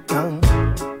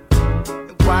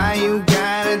 Why you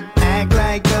gotta act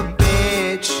like a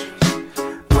bitch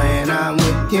when I'm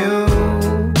with you?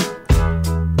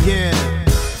 Yeah.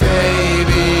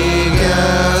 Baby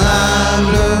girl, I'm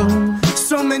blue.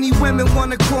 So many women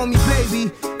wanna call me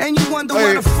baby, and you wonder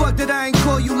why the fuck that I ain't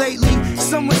call you lately.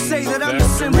 Some would say that I'm the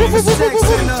symbol for sex,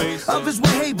 and others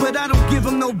would hate, but I don't give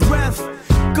them no breath.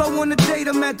 Go on a date,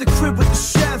 I'm at the crib with the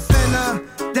chef, and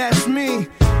that's me.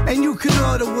 And you can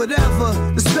order whatever.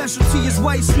 The specialty is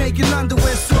white snake and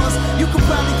underwear sauce. You could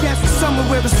probably catch me somewhere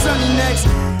where it's sunny next.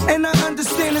 And I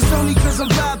understand it's only cause I'm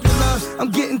popular. opera. I'm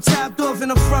getting tapped off in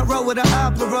the front row of the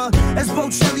opera. As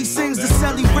Bocelli sings, the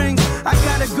celly rings. I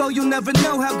gotta go, you'll never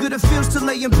know how good it feels to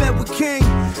lay in bed with King.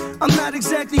 I'm not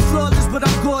exactly flawless, but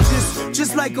I'm gorgeous,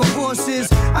 just like a horse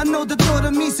is. I know the thought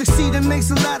of me succeeding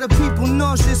makes a lot of people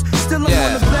nauseous. Still I'm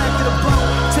on the back of the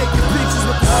boat, taking pictures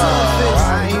with the surface.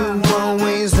 Why you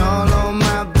always all on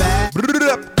my back?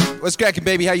 What's cracking,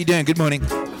 baby? How you doing? Good morning.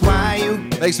 Why you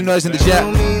make some noise in the chat?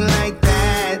 Me like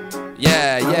that?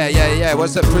 Yeah.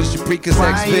 What's up, Christian Preakers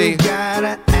XV?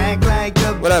 Gotta act like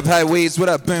a what up, High Weeds? What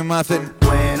up, Boom Muffin?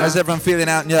 How's everyone feeling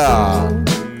out in y'all?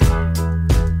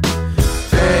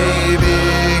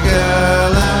 Baby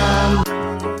girl,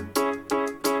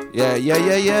 Yeah.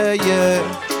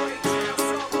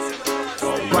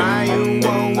 Why you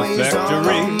always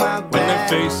factory on my when back?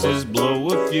 their faces blow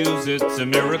a fuse, it's a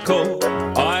miracle.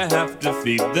 I have to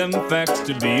feed them facts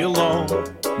to be alone.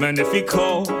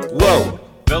 Magnifico. Whoa.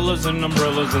 Fellas and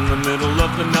umbrellas in the middle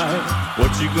of the night.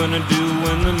 What you gonna do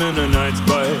when the Mennonites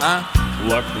bite?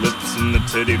 Lock lips in the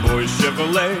Teddy Boy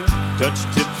Chevrolet. Touch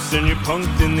tips and you're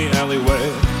punked in the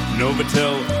alleyway.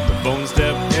 Novotel, the phone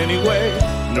step anyway.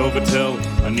 Novotel,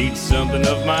 I need something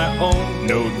of my own.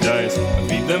 No dice, I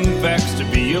feed them facts to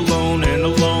be alone and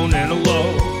alone and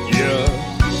alone. Yeah,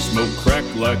 smoke crack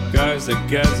like Isaac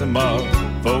Asimov.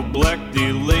 Faux black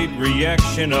delayed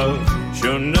reaction of.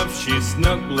 Sure enough, she's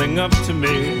snuggling up to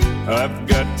me. I've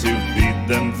got to feed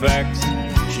them facts.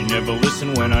 She never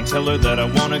listened when I tell her that I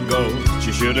wanna go.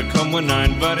 She should've come when I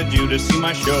invited you to see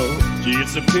my show. Gee,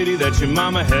 it's a pity that your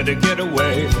mama had to get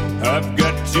away. I've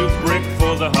got to break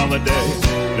for the holiday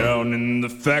down in the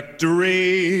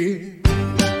factory.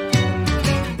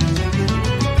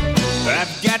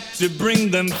 I've got to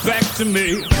bring them back to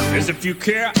me. As if you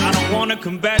care, I don't wanna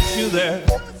combat you there.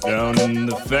 Down in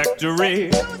the factory,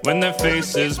 when their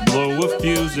faces blow a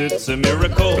fuse, it's a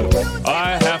miracle.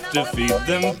 I have to feed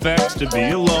them facts to be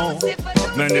alone.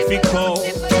 Man, if he calls,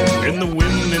 and the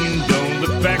women don't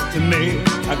look back to me,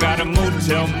 I got a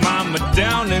motel mama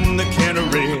down in the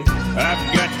cannery.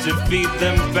 I've got to feed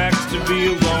them facts to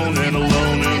be alone and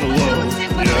alone and alone.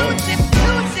 Yeah.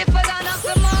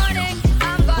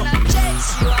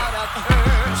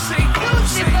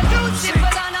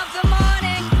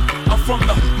 From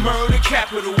the murder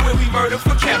capital, where we murder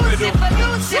for capital.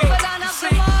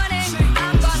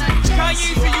 Kanye,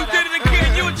 you did it again,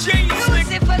 you a genius,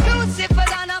 nigga.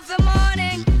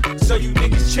 So you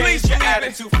niggas change your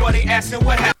attitude for they asking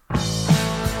what happened.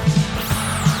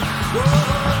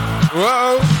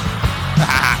 Whoa.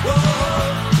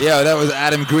 Yo, that was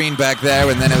Adam Green back there,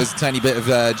 and then it was a tiny bit of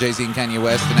Jay-Z and Kanye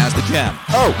West, and now it's the Jam.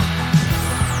 Oh!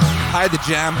 Hi, the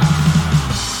Jam.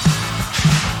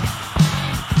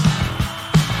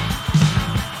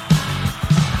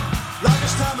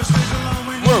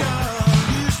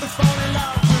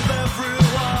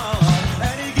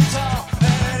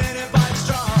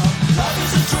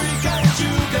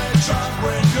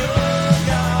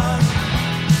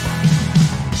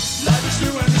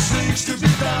 To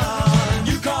be done.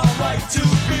 You can't wait to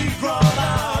be grown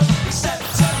up. Step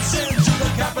to the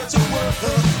capital world.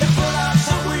 And put out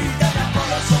some weed and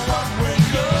pull us some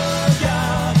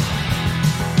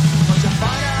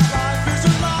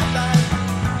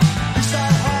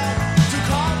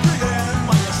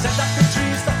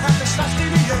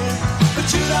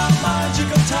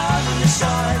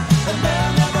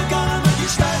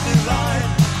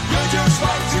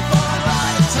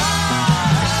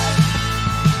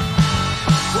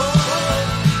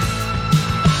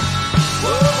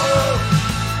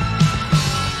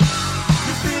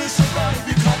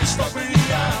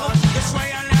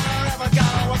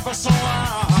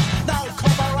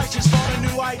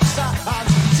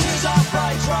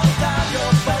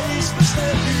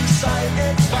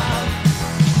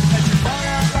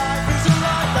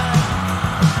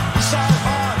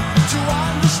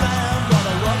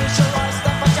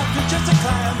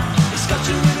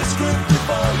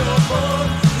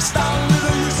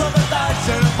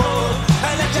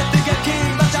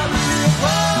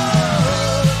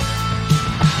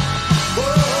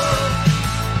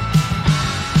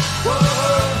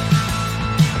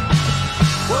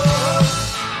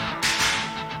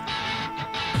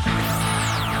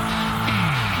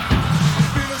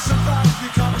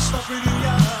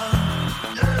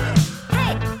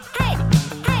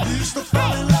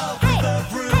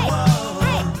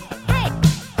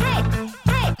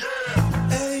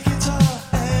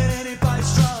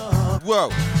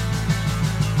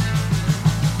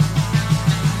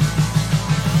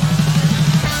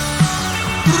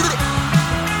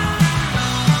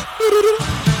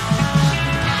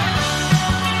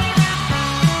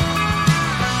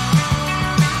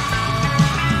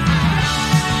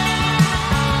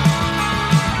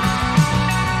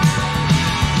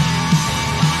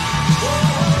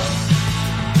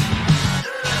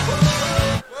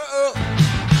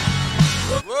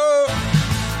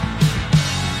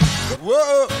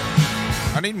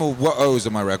more whoa-ohs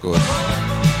on my record.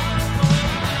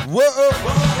 Whoa-oh.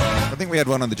 I think we had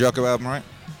one on the Jocko album, right?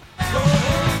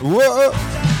 Whoa-oh.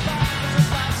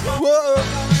 Whoa-oh.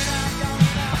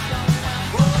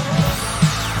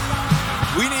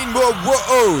 We need more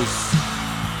whoa-ohs.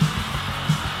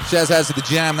 Shaz has to the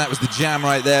jam. That was the jam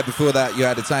right there. Before that, you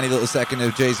had a tiny little second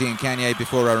of Jay-Z and Kanye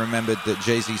before I remembered that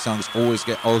Jay-Z songs always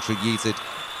get ultra yeeted.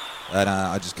 And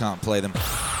I just can't play them.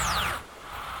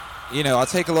 You know, I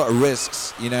take a lot of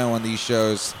risks, you know, on these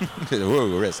shows.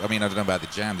 Whoa, risks. I mean, I don't know about the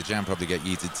jam. The jam probably get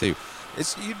yeeted too.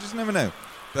 You just never know.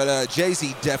 But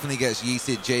Jay-Z definitely gets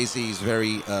yeeted. Jay-Z is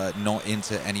very not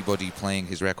into anybody playing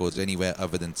his records anywhere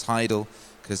other than Tidal,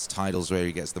 because Tidal's where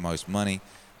he gets the most money.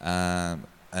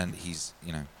 And he's,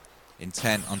 you know,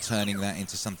 intent on turning that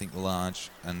into something large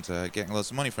and getting lots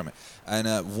of money from it. And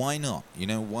why not? You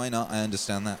know, why not? I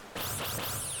understand that.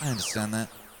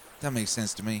 That makes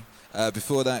sense to me.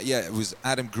 Before that, yeah, it was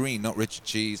Adam Green, not Richard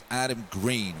Cheese. Adam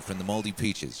Green from the Moldy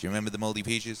Peaches. You remember the Moldy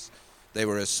Peaches? They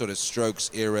were a sort of Strokes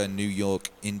era New York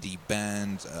indie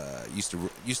band. Used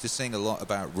to sing a lot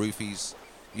about roofies.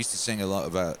 Used to sing a lot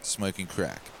about smoking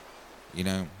crack. You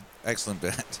know, excellent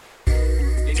band.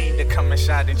 You need to come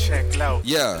inside and check low.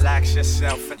 Yeah. Relax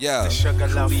yourself and the sugar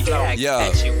low flow.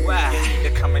 Yeah. You need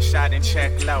to come inside and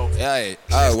check low. Hey,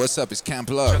 oh, what's up? It's Camp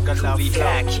Low Sugar low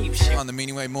flow. on the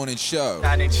Meaningwave Morning Show.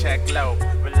 Inside and check low.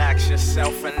 Relax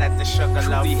yourself and let the sugar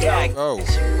low flow. Oh.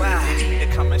 You need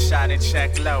to come inside and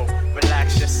check low.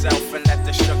 Relax yourself and let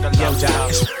the sugar low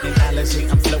flow. In Alizé,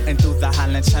 I'm floating through the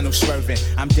Highland Tunnel swerving.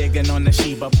 I'm digging on the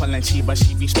Sheba, pulling Sheba,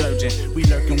 she be splurging. We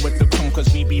lurking with the cone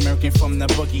cause we be murking from the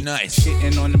boogie. Nice.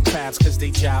 Shitting on them crabs cause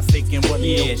they jive faking what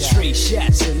yeah, 3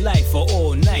 shots of life for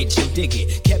all night, you dig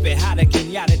it. Kept it hot,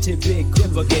 Kenyatta to Big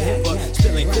Dipper, get hipper.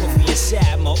 Spilling coffee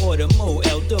inside my order, Mo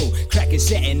Eldo. Cracking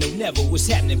satin, no never, what's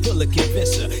happening, pull a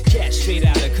convincer. Cash straight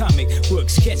out of comic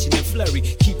books, catching the flurry.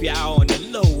 Keep your eye on the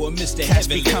low, or Mr. Cats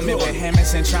be coming with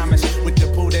hammers and dramas, with the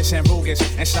Buddhas and Rugas,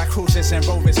 and shot cruisers and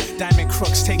rovers. Diamond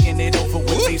crooks taking it over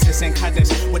with lasers and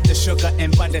cutters, with the sugar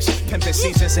and butters, pimping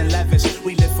Caesars and levers.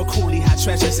 We live for coolie, hot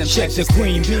treasures and check pleasures. The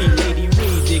Queen Bee, Lady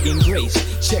Reed, digging grace.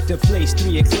 Check the place,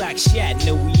 3 o'clock shot,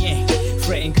 no we ain't.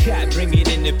 Fretting cot, bring it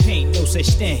in the paint, no such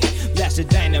thing. Blast the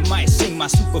dynamite, sing my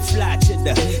super fly to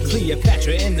the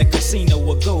Cleopatra in the casino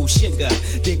with gold sugar.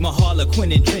 Dig my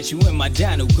Harlequin and drench you in my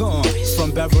dino gone.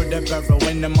 From barrel to barrel,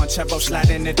 in the Montero,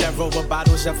 sliding the devil with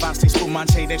bottles of Asti,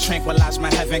 Spumante to tranquilize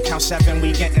my heaven. Count 7,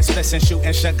 we getting splits and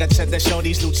shooting sugar to the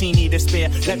shorties, Lucini to spare.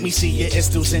 Let me see your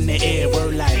istos in the air,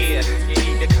 we're like. Yeah, you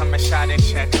need to come inside and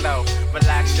check low.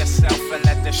 Relax yourself and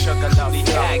let the sugar low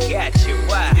flow. I got you,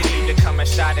 why? You need to come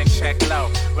inside and check low.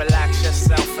 Relax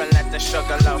yourself and let the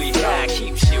sugar low flow. I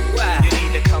keeps you, why? You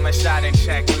need to come inside and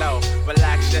check low.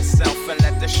 Relax yourself and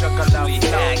let the sugar low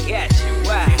flow. I got you,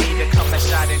 why? You need to come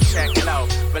inside and check low.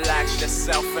 Relax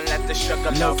yourself and let the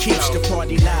sugar low flow. Keeps the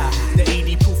party live. The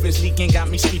 80 proof is leaking, got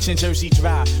me speeching Jersey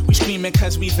Drive. We screaming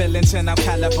cause we villains and our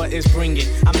caliber is bringing.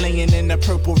 I'm laying in the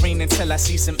purple rain until I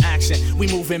see some action. We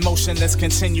moving motionless,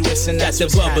 continuous, and that's the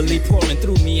bubbly pouring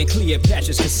through me in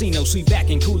Cleopatra's casino. Sweet back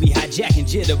and coolie, hijacking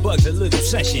jitterbugs, a little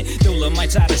session.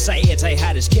 Dolomites out of sight,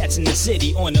 anti-hottest cats in the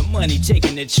city. On the money,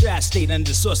 taking the tri-state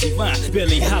under Saucy Vine.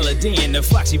 Billy Holiday and the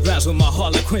Foxy Browns with my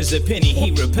Harlequins, a penny.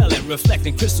 He repellent,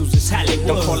 reflecting crystals is Hollywood.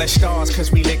 Don't call it stars,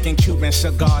 cause we licking Cuban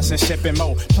cigars and sipping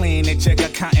mo. Playing the jigger,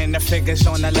 counting the figures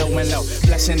on the low and low.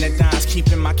 Blessing the dimes,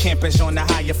 keeping my campers on the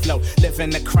higher flow. Living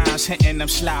the crimes, hitting them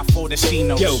slide for the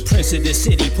Chinos. Yo, Prince of the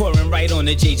City, pouring right on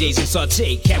the JJs and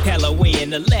saute. Cap Calloway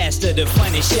and the last of the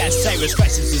finest shots. Cyrus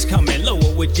prices is coming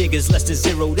lower with jiggers less than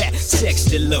zero. That sex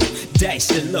the low, dice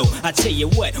the low. I tell you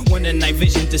what, one a night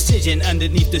vision decision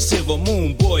underneath the silver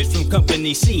moon. Boys from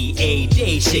Company C, a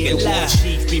day shake a lie.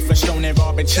 Chief beef for Stone and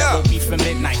Robin, Cheryl beef for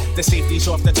midnight. The safety's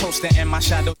off the toaster and my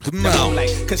shadow the low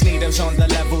light. Cause natives on the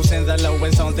levels and the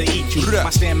lowers on the EQ. My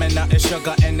stamina is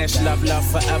sugar and it's love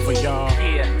forever, y'all.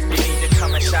 Yeah, you need to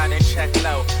come inside and check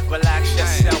low. Relax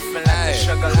yourself and let the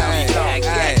sugar low flow.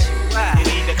 You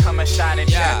need to come inside and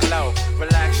check low.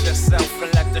 Relax yourself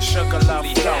and let the sugar low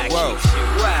flow.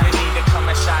 You need to come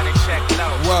inside and check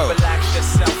low. Relax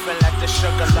yourself and let the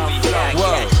sugar low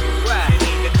flow. You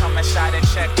need to come inside and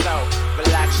check low.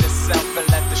 Relax yourself and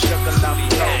let the sugar low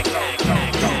flow.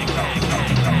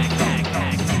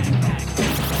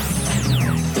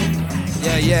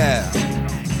 Yeah.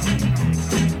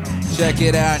 Check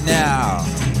it out now.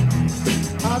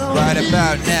 Right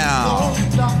about now.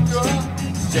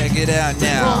 Check it out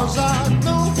now. Cause I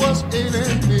know what's in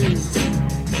me.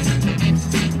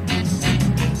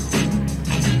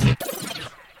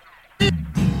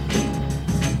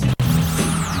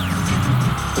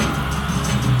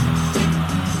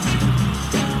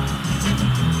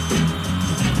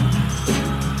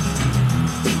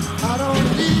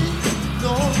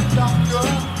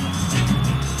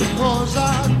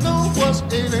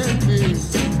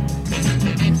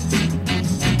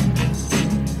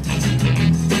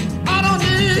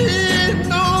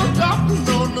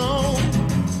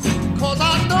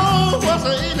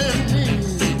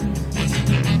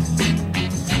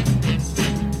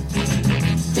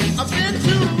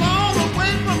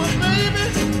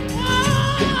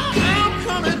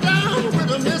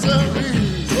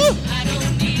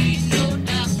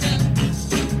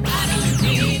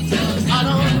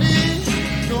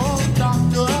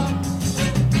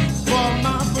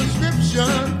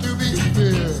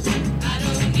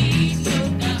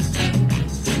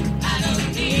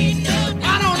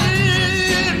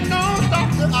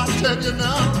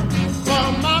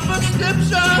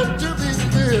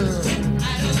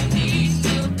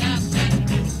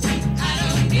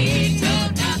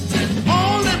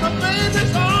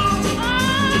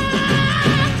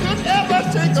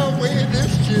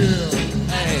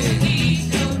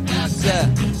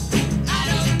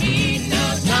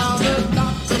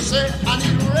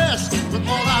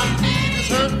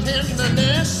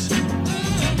 bliss.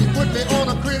 He put me on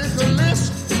a critical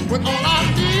list when all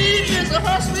I need is a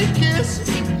hush sweet kiss.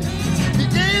 He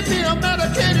gave me a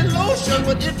medicated lotion,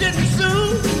 but it didn't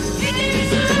soothe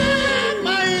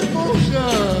my emotion.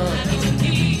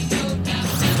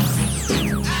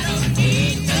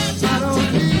 I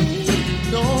don't need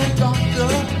no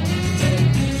doctor.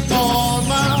 All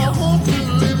my hope to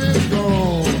live is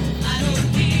gone. I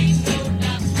don't need no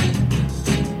doctor.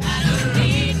 I don't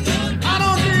need no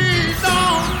doctor.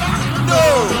 No.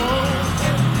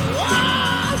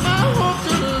 All my hope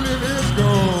to live is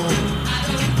gone.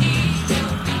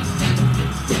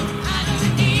 I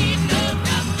don't need no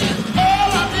doctor. All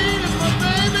I need is my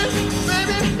baby,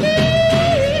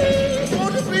 please.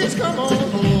 Won't you please come on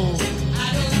home? I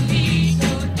don't need no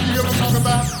doctor. You know what I'm talking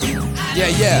about?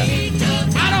 Yeah.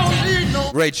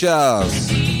 Ray Charles.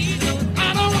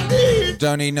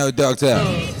 Don't need no doctor.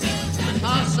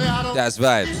 That's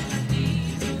vibes.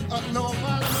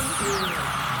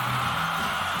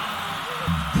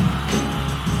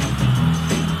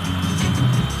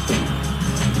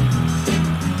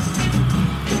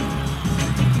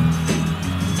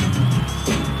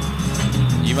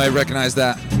 You might recognize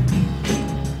that.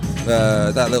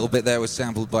 That little bit there was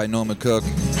sampled by Norman Cook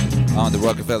on the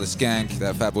Rockefeller Skank,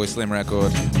 that Fatboy Slim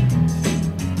record.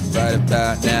 Right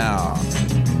about now.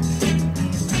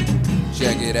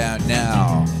 Check it out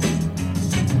now.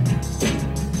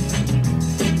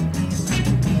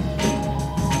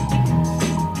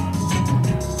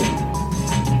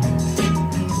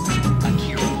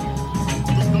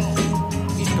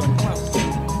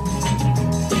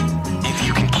 If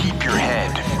you can keep your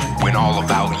head when all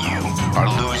about you are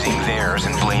losing theirs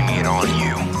and blaming it on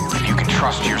you. If you can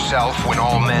trust yourself when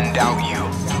all men doubt you,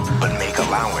 but make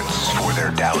allowance for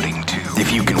their doubting too.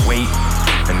 If you can wait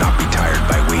and not be tired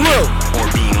by waiting, or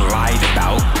being lied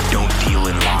about, don't deal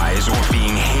in lies, or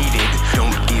being hated,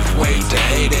 don't give way to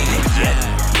hating, and yet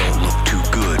don't look too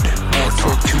good or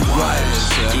talk too wise.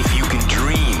 If you can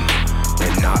dream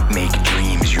and not make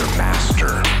dreams your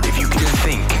master, if you can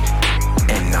think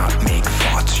and not make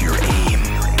thoughts your aim,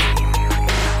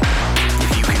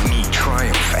 if you can meet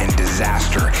triumph and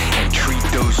disaster and treat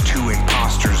those two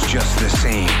imposters just the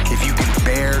same, if you can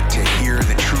bear to hear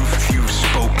the truth you've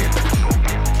spoken,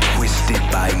 twisted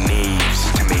by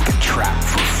knaves to make a trap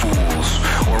for fools,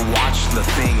 or watch the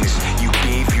things you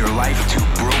gave your life to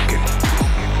broken,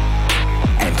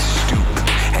 and stoop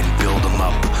and build them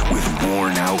up with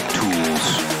worn out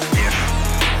tools.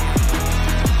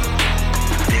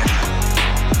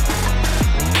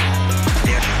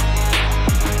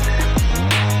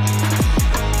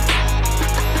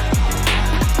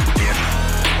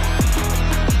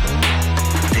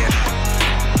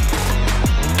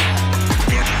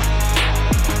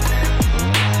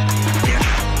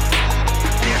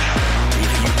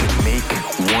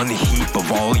 One heap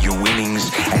of all your winnings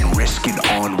and risk it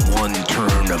on one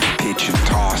turn of pitch and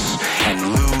toss, and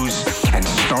lose and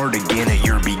start again at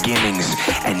your beginnings,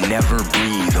 and never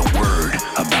breathe a word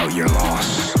about your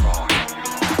loss.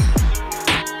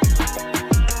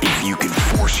 If you can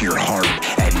force your heart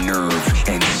and nerve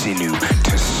and sinew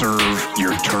to serve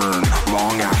your turn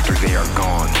long after they are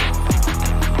gone,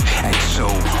 and so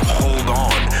hold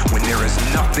on when there is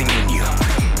nothing in you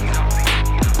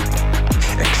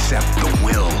except the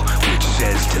will which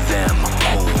says to them,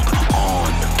 hold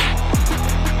on.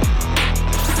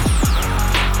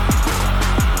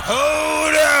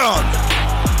 Hold on!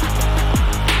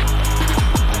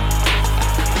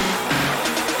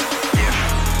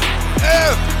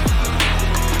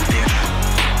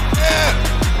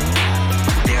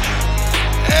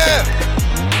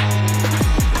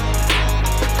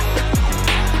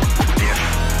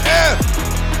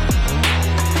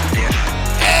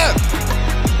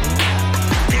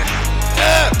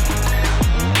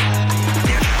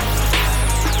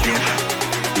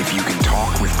 If you can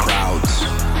talk with crowds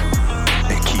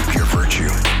and keep your virtue,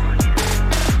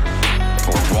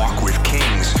 or walk with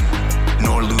kings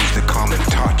nor lose the common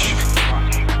touch,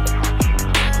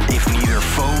 if neither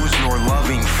foes nor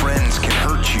loving friends can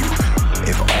hurt you,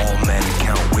 if all men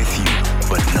count with you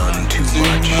but none too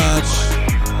much,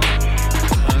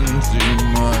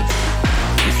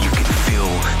 if you can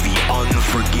fill the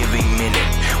unforgiving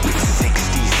minute with 60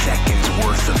 seconds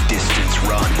worth of distance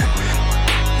run,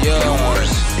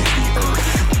 yours is the earth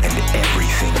and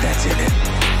everything that's in it,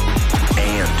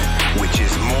 and which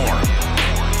is more,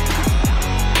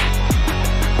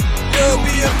 you'll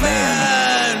be a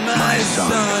man, my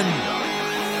son.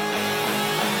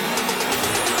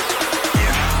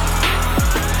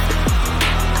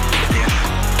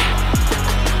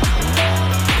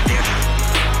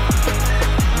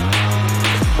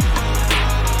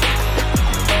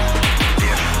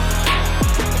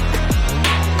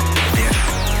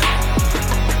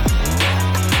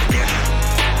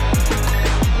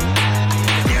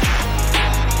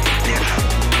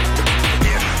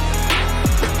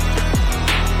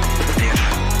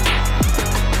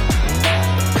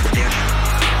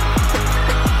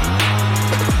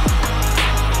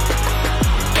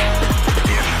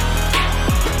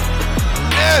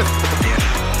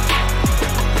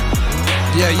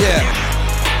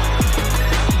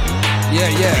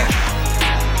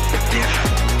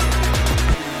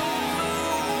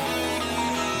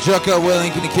 Jocko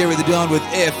Willing can carry the dawn with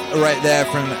If right there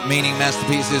from Meaning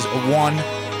Masterpieces 1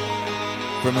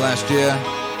 from last year.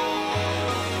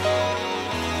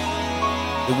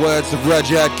 The words of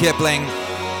Rudyard Kipling,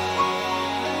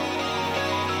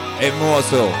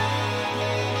 Immortal.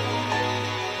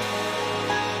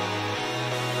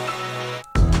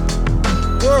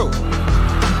 Whoa!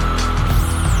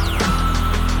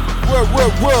 Whoa, whoa,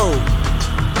 whoa!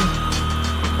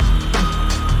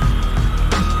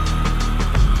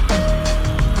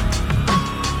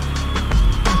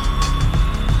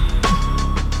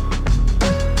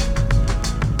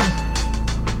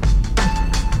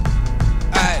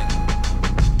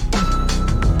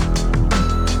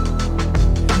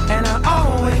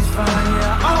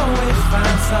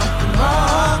 Something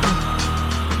wrong.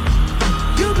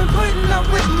 You've been putting up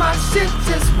with my shit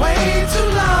just way too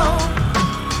long.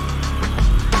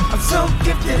 I'm so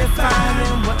gifted at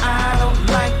finding what I don't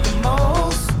like the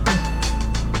most.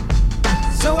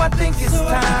 So I think it's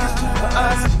time for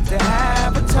us to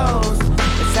have a toast.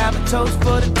 Let's have a toast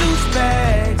for the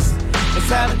douchebags. Let's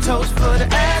have a toast for the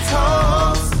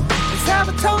assholes. Let's have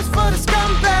a toast for the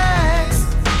scumbags.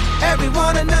 Every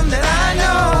one of them that I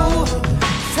know.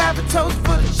 Let's have a toast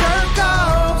for the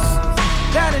jerk-offs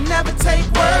that'll never take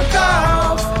work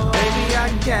off. Baby, I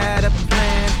got a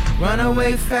plan. Run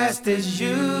away fast as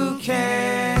you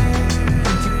can.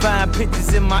 You find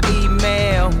pictures in my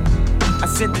email. I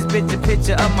sent this bitch a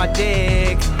picture of my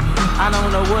dick. I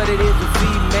don't know what it is with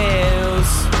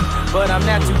females, but I'm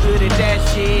not too good at that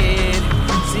shit.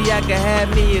 See, I can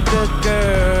have me a good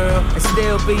girl and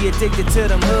still be addicted to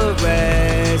them hood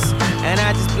rats. And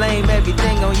I just blame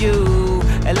everything on you.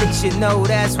 At least you know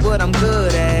that's what I'm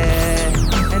good at.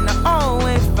 And I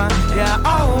always find,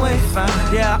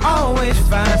 yeah, I always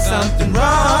find something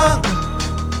wrong.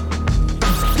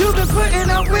 You've been putting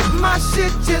up with my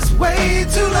shit just way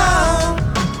too long.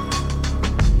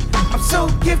 I'm so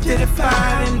gifted at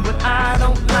finding what I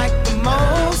don't like the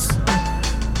most.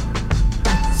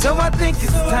 So I think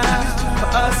it's time for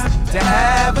us to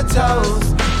have a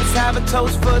toast. Let's have a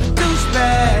toast for the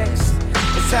douchebags.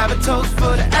 Let's have a toast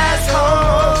for the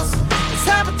assholes. Let's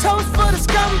have a toast for the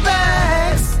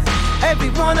scumbags. Every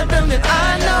one of them that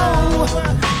I know.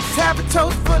 Let's have a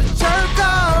toast for the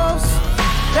jerk-offs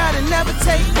that'll never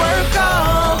take work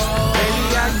off.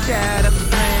 Baby, I got a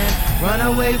plan. Run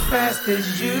away fast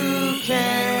as you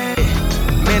can.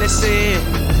 Menacing,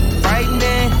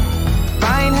 frightening,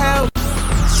 find help.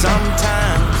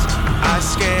 Sometimes I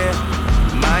scare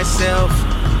myself.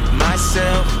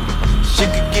 Shit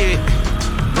could get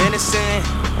menacing,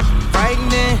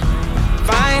 frightening,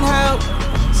 find help.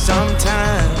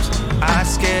 Sometimes I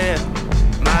scare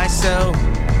myself.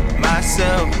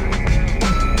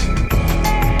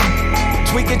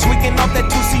 Tweaking off that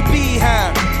 2CB,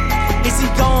 huh? Is he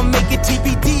gon' make it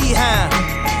TBD, huh?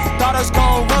 Thought I was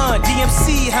gon' run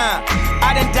DMC, huh?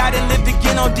 I done died and lived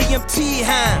again on DMT,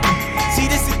 huh? See,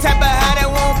 this the type of high that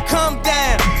won't come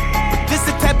down. This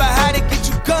the type of high that get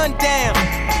you gunned down.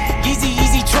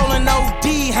 Easy trolling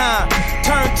OD, huh?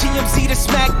 Turn TMZ to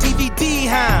smack DVD,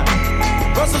 huh?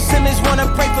 Russell Simmons wanna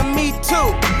pray for me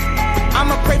too.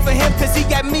 I'ma pray for him cause he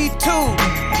got me too.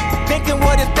 Thinking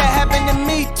what if that happened to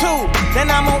me too?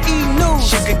 Then I'm on E-News.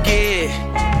 Shit could get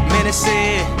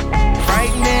menacing,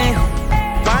 frightening,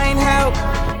 find help.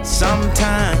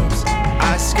 Sometimes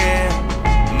I scare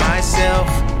myself.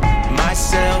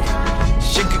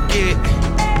 Shit could get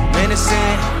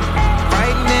menacing,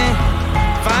 frightening,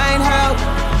 find help.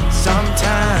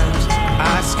 Sometimes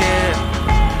I scare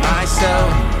myself.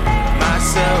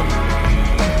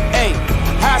 Hey,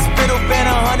 hospital been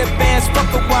 100 bands,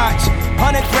 fuck a watch.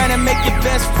 100 grand and make your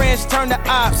best friends turn to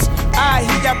ops. I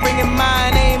hear y'all bringing my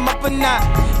name up a notch.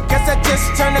 Guess I just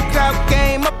turned the cloud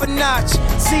game up a notch.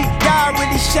 See, y'all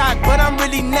really shocked, but I'm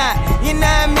really not. You know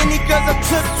how many girls I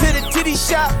took to the titty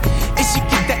shop? And she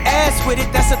get the ass with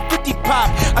it, that's a 50 pop.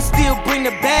 I still bring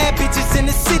the bad bitches in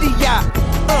the city, yeah.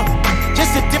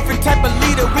 Just a different type of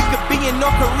leader. We could be in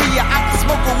North Korea, I can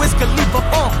smoke a Wiz Khalifa,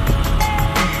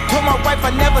 Told my wife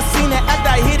I never seen it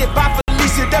after I hit it by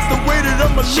Felicia. That's the way that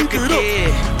I'ma leave it up.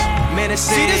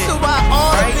 Menacing, see, this is why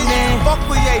all of this fuck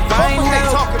what they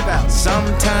talk about.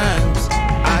 Sometimes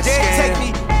I take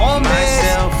me on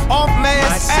myself, off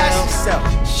mask, ask yourself.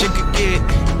 Shit could get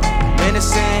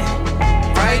menacing,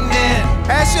 frightening.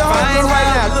 Ask your homie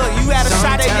right now. Look, you had a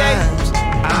shot at Ye.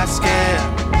 I scare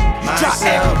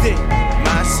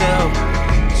myself.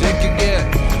 Shit could get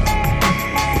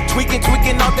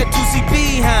tweaking off that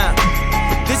 2CB, huh?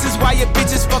 This is why your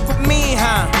bitches fuck with me,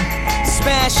 huh?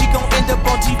 Smash, she gon' end up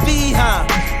on TV, huh?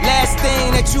 Last thing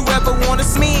that you ever wanna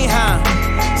see, huh?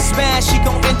 Smash, she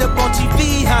gon' end up on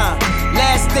TV, huh?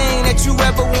 Last thing that you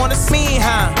ever wanna see,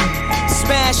 huh?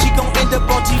 Smash, she gon' end up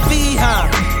on TV, huh?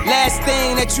 Last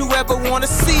thing that you ever wanna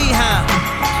see, huh?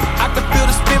 I can feel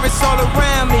the spirits all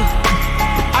around me.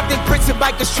 I think bricks and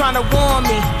bikers tryna warn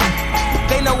me.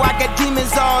 They know I got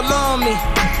demons all on me.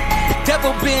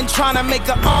 Devil been tryna make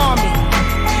an army.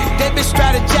 They been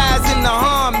strategizing to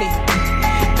harm me.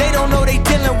 They don't know they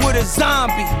dealing with a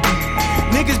zombie.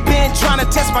 Niggas been tryna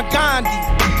test my Gandhi.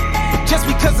 Just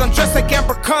because I'm dressed like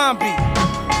Abercrombie.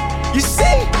 You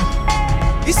see?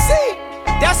 You see?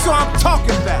 That's what I'm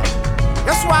talking about.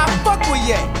 That's why I fuck with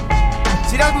Ye.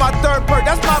 See, that's my third person.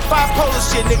 That's my bipolar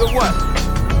shit, nigga. What?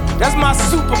 That's my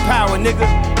superpower, nigga.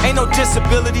 Ain't no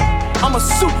disability. I'm a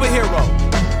superhero.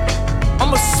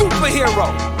 I'm a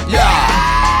superhero. Yeah.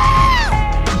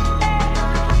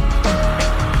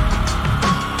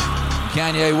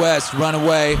 Kanye West,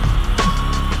 Runaway.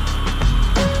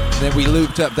 Then we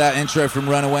looped up that intro from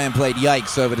Runaway and played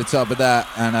Yikes over the top of that,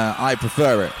 and I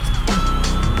prefer it.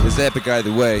 It's epic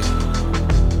either way.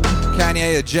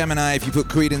 Kanye, a Gemini, if you put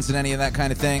credence in any of that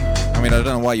kind of thing. I mean, I don't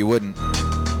know why you wouldn't.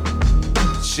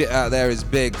 Shit out there is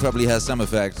big, probably has some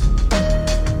effect.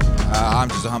 I'm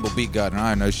just a humble beat gardener, I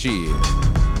don't know shit.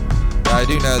 I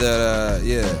do know that,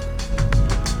 yeah.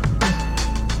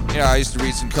 You know, I used to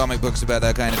read some comic books about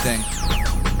that kind of thing.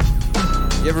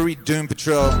 You ever read Doom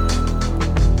Patrol?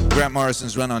 Grant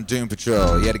Morrison's run on Doom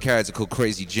Patrol. He had a character called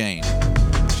Crazy Jane.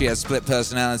 She had split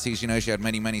personalities, you know, she had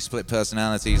many, many split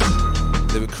personalities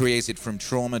that were created from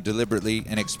trauma deliberately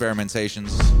and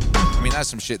experimentations. I mean, that's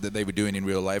some shit that they were doing in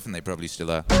real life, and they probably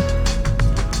still are.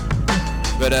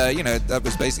 But, you know, that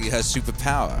was basically her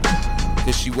superpower,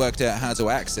 because she worked out how to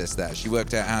access that. She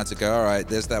worked out how to go, all right,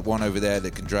 there's that one over there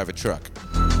that can drive a truck.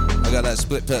 I got that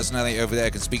split personality over there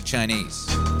that can speak Chinese.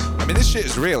 I mean, this shit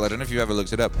is real. I don't know if you've ever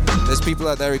looked it up. There's people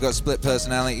out there who got split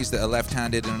personalities that are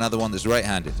left-handed and another one that's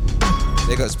right-handed.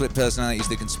 They got split personalities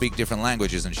that can speak different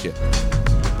languages and shit.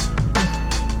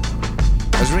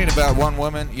 I was reading about one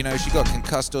woman, you know, she got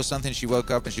concussed or something. She woke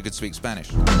up and she could speak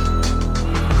Spanish.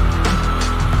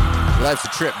 Life's a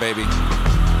trip, baby.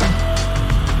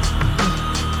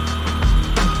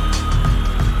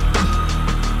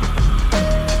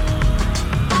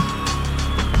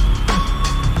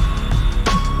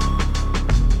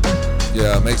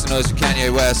 Yeah, make some noise for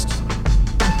Kanye West.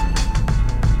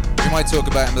 We might talk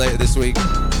about him later this week.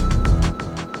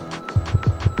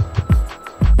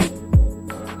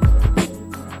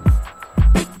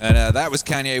 And that was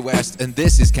Kanye West, and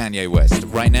this is Kanye West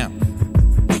right now.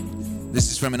 This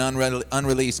is from an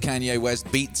unreleased Kanye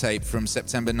West beat tape from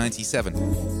September 97.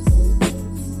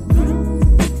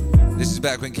 This is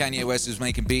back when Kanye West was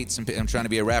making beats and I'm trying to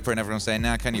be a rapper and everyone's saying,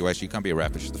 nah, Kanye West, you can't be a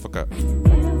rapper, shut the fuck up.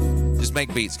 Just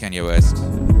make beats, Kanye West.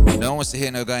 No one wants to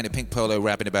hear no guy in a pink polo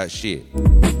rapping about shit.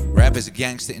 Rap is a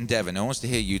gangster endeavor. No one wants to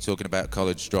hear you talking about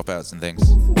college dropouts and things.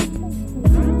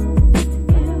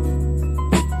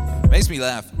 Makes me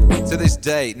laugh. To this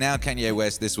day, now Kanye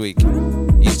West this week,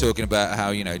 he's talking about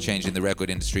how, you know, changing the record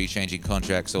industry, changing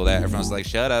contracts, all that. Everyone's like,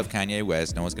 shut up, Kanye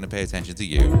West, no one's going to pay attention to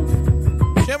you.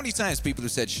 How many times people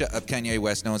have said, shut up, Kanye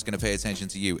West, no one's going to pay attention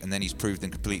to you, and then he's proved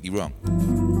them completely wrong?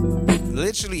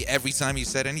 Literally every time he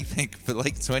said anything for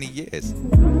like 20 years.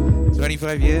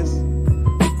 25 years?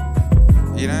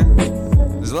 You know?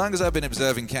 As long as I've been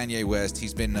observing Kanye West,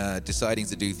 he's been deciding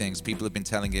to do things. People have been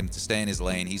telling him to stay in his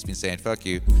lane. He's been saying, fuck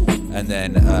you, and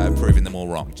then proving them all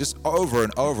wrong. Just over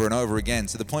and over and over again,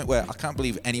 to the point where I can't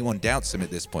believe anyone doubts him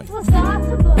at this point.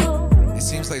 It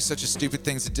seems like such a stupid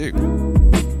thing to do.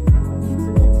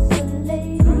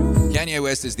 Kanye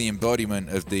West is the embodiment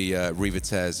of the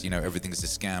Rivetez, you know, everything's a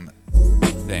scam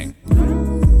thing.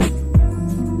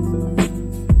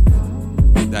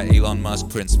 That Elon Musk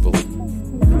principle.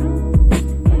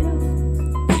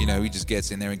 You know, he just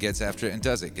gets in there and gets after it and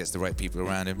does it. Gets the right people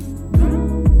around him.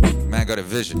 Man got a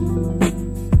vision.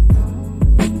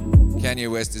 Kanye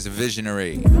West is a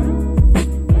visionary.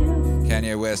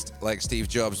 Kanye West, like Steve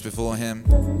Jobs before him,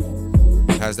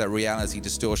 has that reality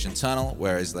distortion tunnel,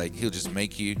 whereas like he'll just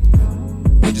make it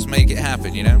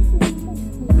happen, you know?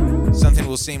 Something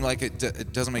will seem like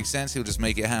it doesn't make sense, he'll just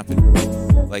make it happen.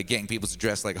 Like getting people to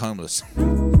dress like homeless.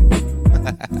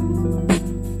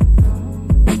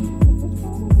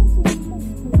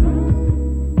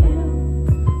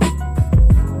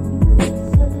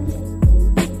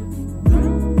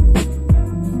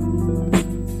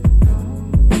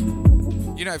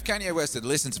 You know, if Kanye West had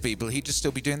listened to people, he'd just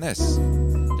still be doing this.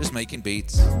 Just making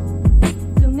beats.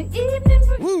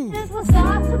 Woo!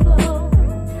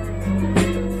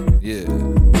 Yeah.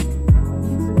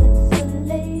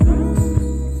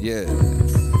 Yeah.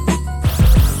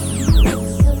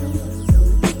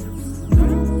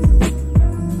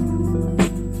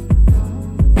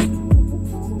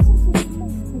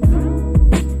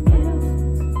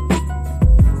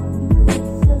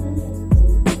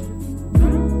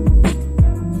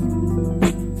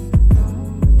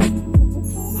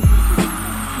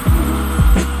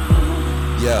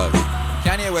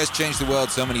 He's changed the world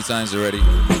so many times already.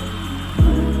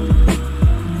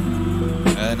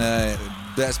 And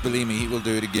best believe me, he will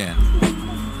do it again.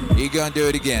 He gonna do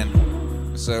it again.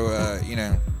 So, you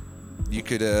know, you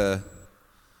could, and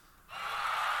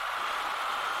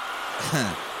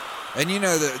you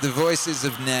know, the voices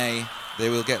of Nay, they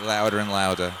will get louder and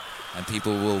louder, and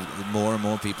more and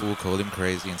more people will call him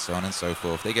crazy and so on and so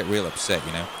forth. They get real upset,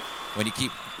 you know, when you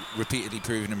keep repeatedly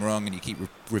proving him wrong and you keep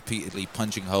repeatedly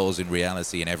punching holes in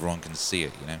reality and everyone can see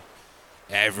it, you know.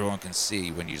 Everyone can see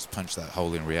when you just punch that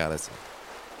hole in reality.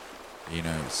 You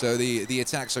know, so the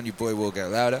attacks on your boy will get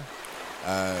louder,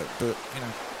 but, you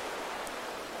know,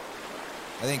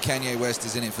 I think Kanye West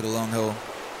is in it for the long haul,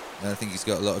 and I think he's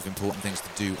got a lot of important things to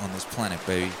do on this planet,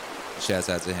 baby. Shouts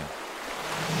out to him.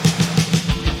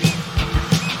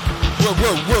 Whoa,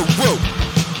 whoa, whoa, whoa!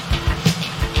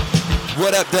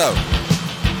 What up, though?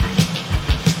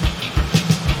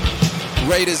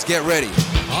 Raiders, get ready.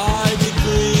 I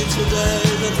decree today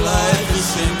that life is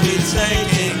simply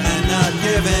taking and not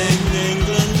giving.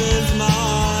 England is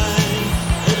mine,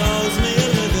 it owes me a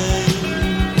living.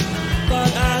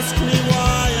 But ask me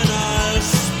why and I'll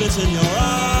spit in your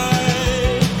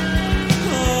eye.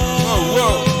 Oh,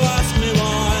 whoa. Ask me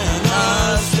why and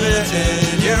I'll spit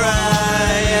in your eye.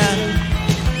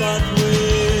 But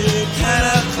we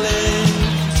cannot cling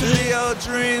to the old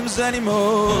dreams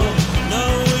anymore. No,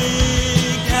 we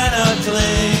cannot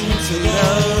cling to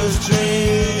those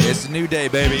dreams. It's a new day,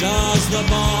 baby. Does the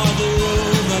body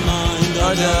rule the mind,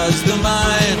 or does the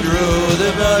mind rule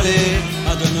the body?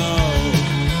 I don't know.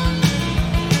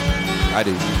 I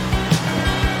do.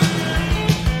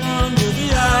 Under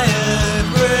the iron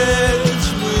bridge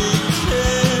we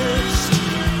kissed,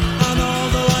 and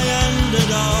although I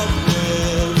ended up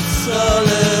with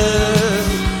solid,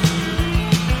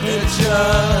 it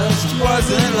just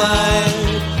wasn't like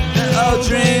our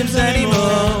dreams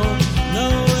anymore. No,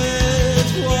 it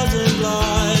wasn't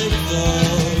like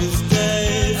those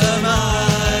days. Am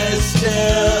I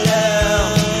still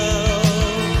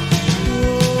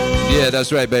ill? Yeah,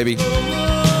 that's right, baby.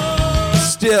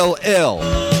 Still ill.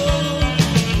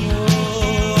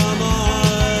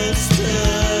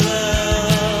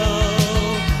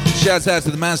 Shouts out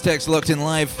to the Maztecs locked in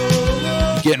live.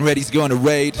 Getting ready to go on a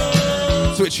raid.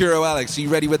 Twitch Hero Alex, are you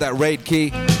ready with that raid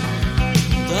key?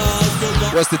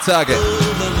 What's the target?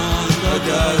 Or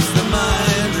does the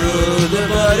mind rule the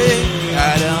body?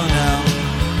 I don't know.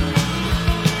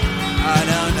 I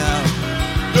don't know.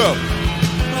 Go.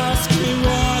 Ask me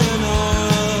why and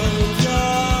I'll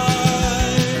die.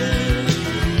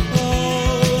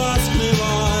 Oh, ask me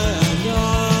why and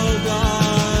I'll die.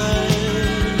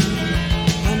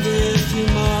 And if you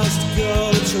must go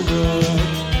to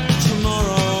work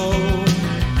tomorrow,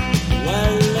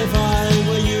 well, if I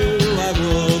were you, I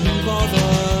wouldn't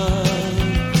bother.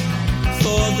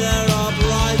 For there are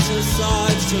brighter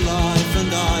sides to life,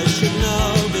 and I should know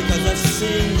because I've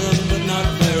seen them, but not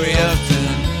very often.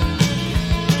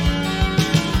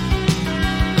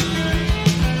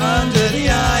 Under the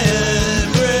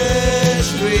iron bridge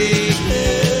we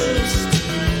kissed,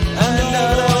 and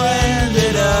although I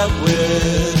ended up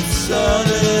with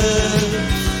solid,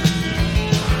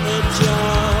 it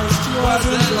just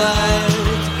wasn't like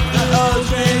the old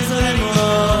dreams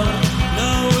anymore.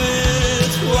 No,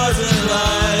 it wasn't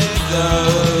like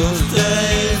those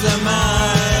days. Am I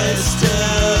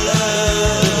still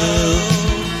ill?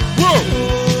 Whoa!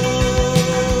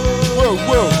 Whoa,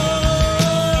 whoa!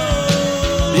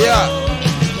 Yeah!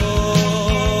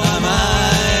 Am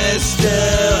I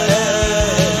still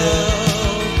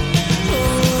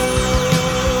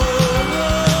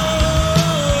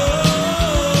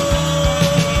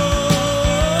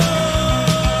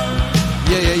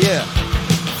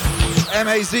Yeah.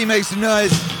 MAZ makes some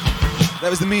noise. That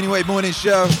was the Meaningwave Morning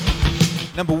Show.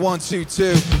 Number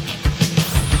 122.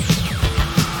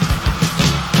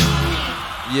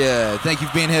 Yeah, thank you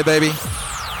for being here, baby.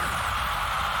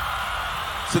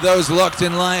 To those locked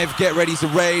in live, get ready to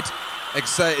raid.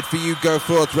 Excited for you. Go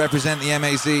forth, represent the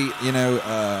MAZ, you know,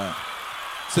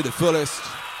 to the fullest.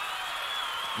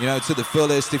 You know, to the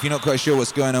fullest. If you're not quite sure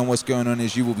what's going on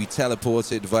is you will be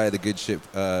teleported via the good ship,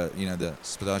 you know, the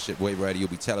Starship Wave Rider. You'll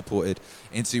be teleported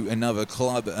into another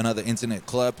club, another internet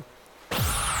club.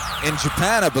 In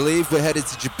Japan, I believe. We're headed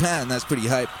to Japan. That's pretty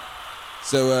hype.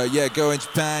 So, yeah, go in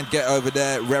Japan, get over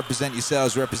there, represent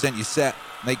yourselves, represent your set,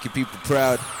 make your people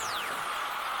proud.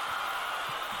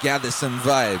 Gather some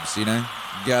vibes, you know?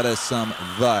 Gather some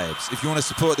vibes. If you want to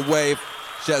support the wave,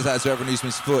 shout out to everyone who's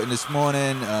been supporting this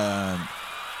morning.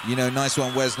 You know, nice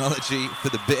one, Wesnology, for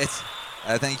the bit.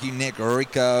 Thank you, Nick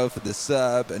Rico, for the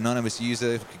sub. Anonymous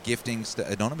user for gifting.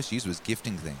 Anonymous user was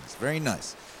gifting things. Very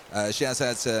nice. Shouts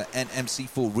out to NMC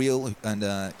for Real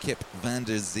and Kip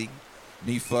Vanderzee.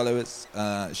 New followers.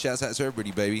 Shouts out to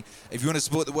everybody, baby. If you want to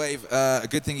support the wave, a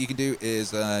good thing you can do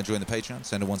is join the Patreon.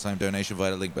 Send a one-time donation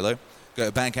via the link below. Go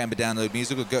to Bandcamp and download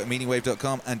music, or go to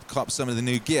Meaningwave.com and cop some of the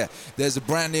new gear. There's a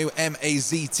brand new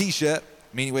MAZ t-shirt.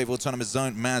 Meaningwave Autonomous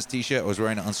Zone Maz t-shirt. I was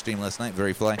wearing it on stream last night.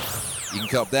 Very fly. You can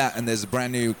cop that. And there's a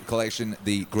brand new collection,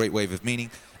 the Great Wave of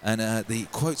Meaning. And the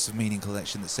Quotes of Meaning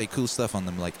collection that say cool stuff on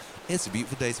them like, it's a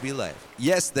beautiful day to be alive.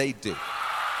 Yes, they do.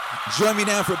 Join me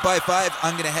now for a By 5.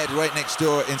 I'm going to head right next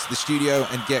door into the studio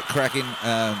and get cracking,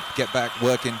 get back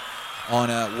working on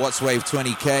What's Wave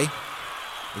 20K,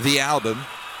 the album.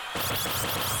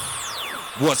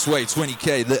 What's Wave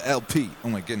 20K, the LP. Oh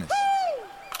my goodness.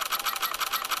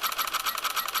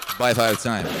 By 5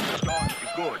 time.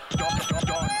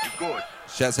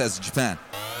 Shouts out to Japan.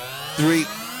 3,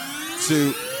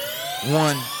 2,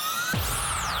 1.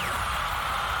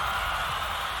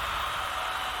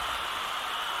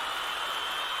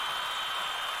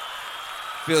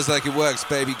 Feels like it works,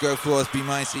 baby. Go forth, be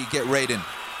mighty, get raiding.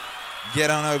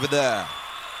 Get on over there.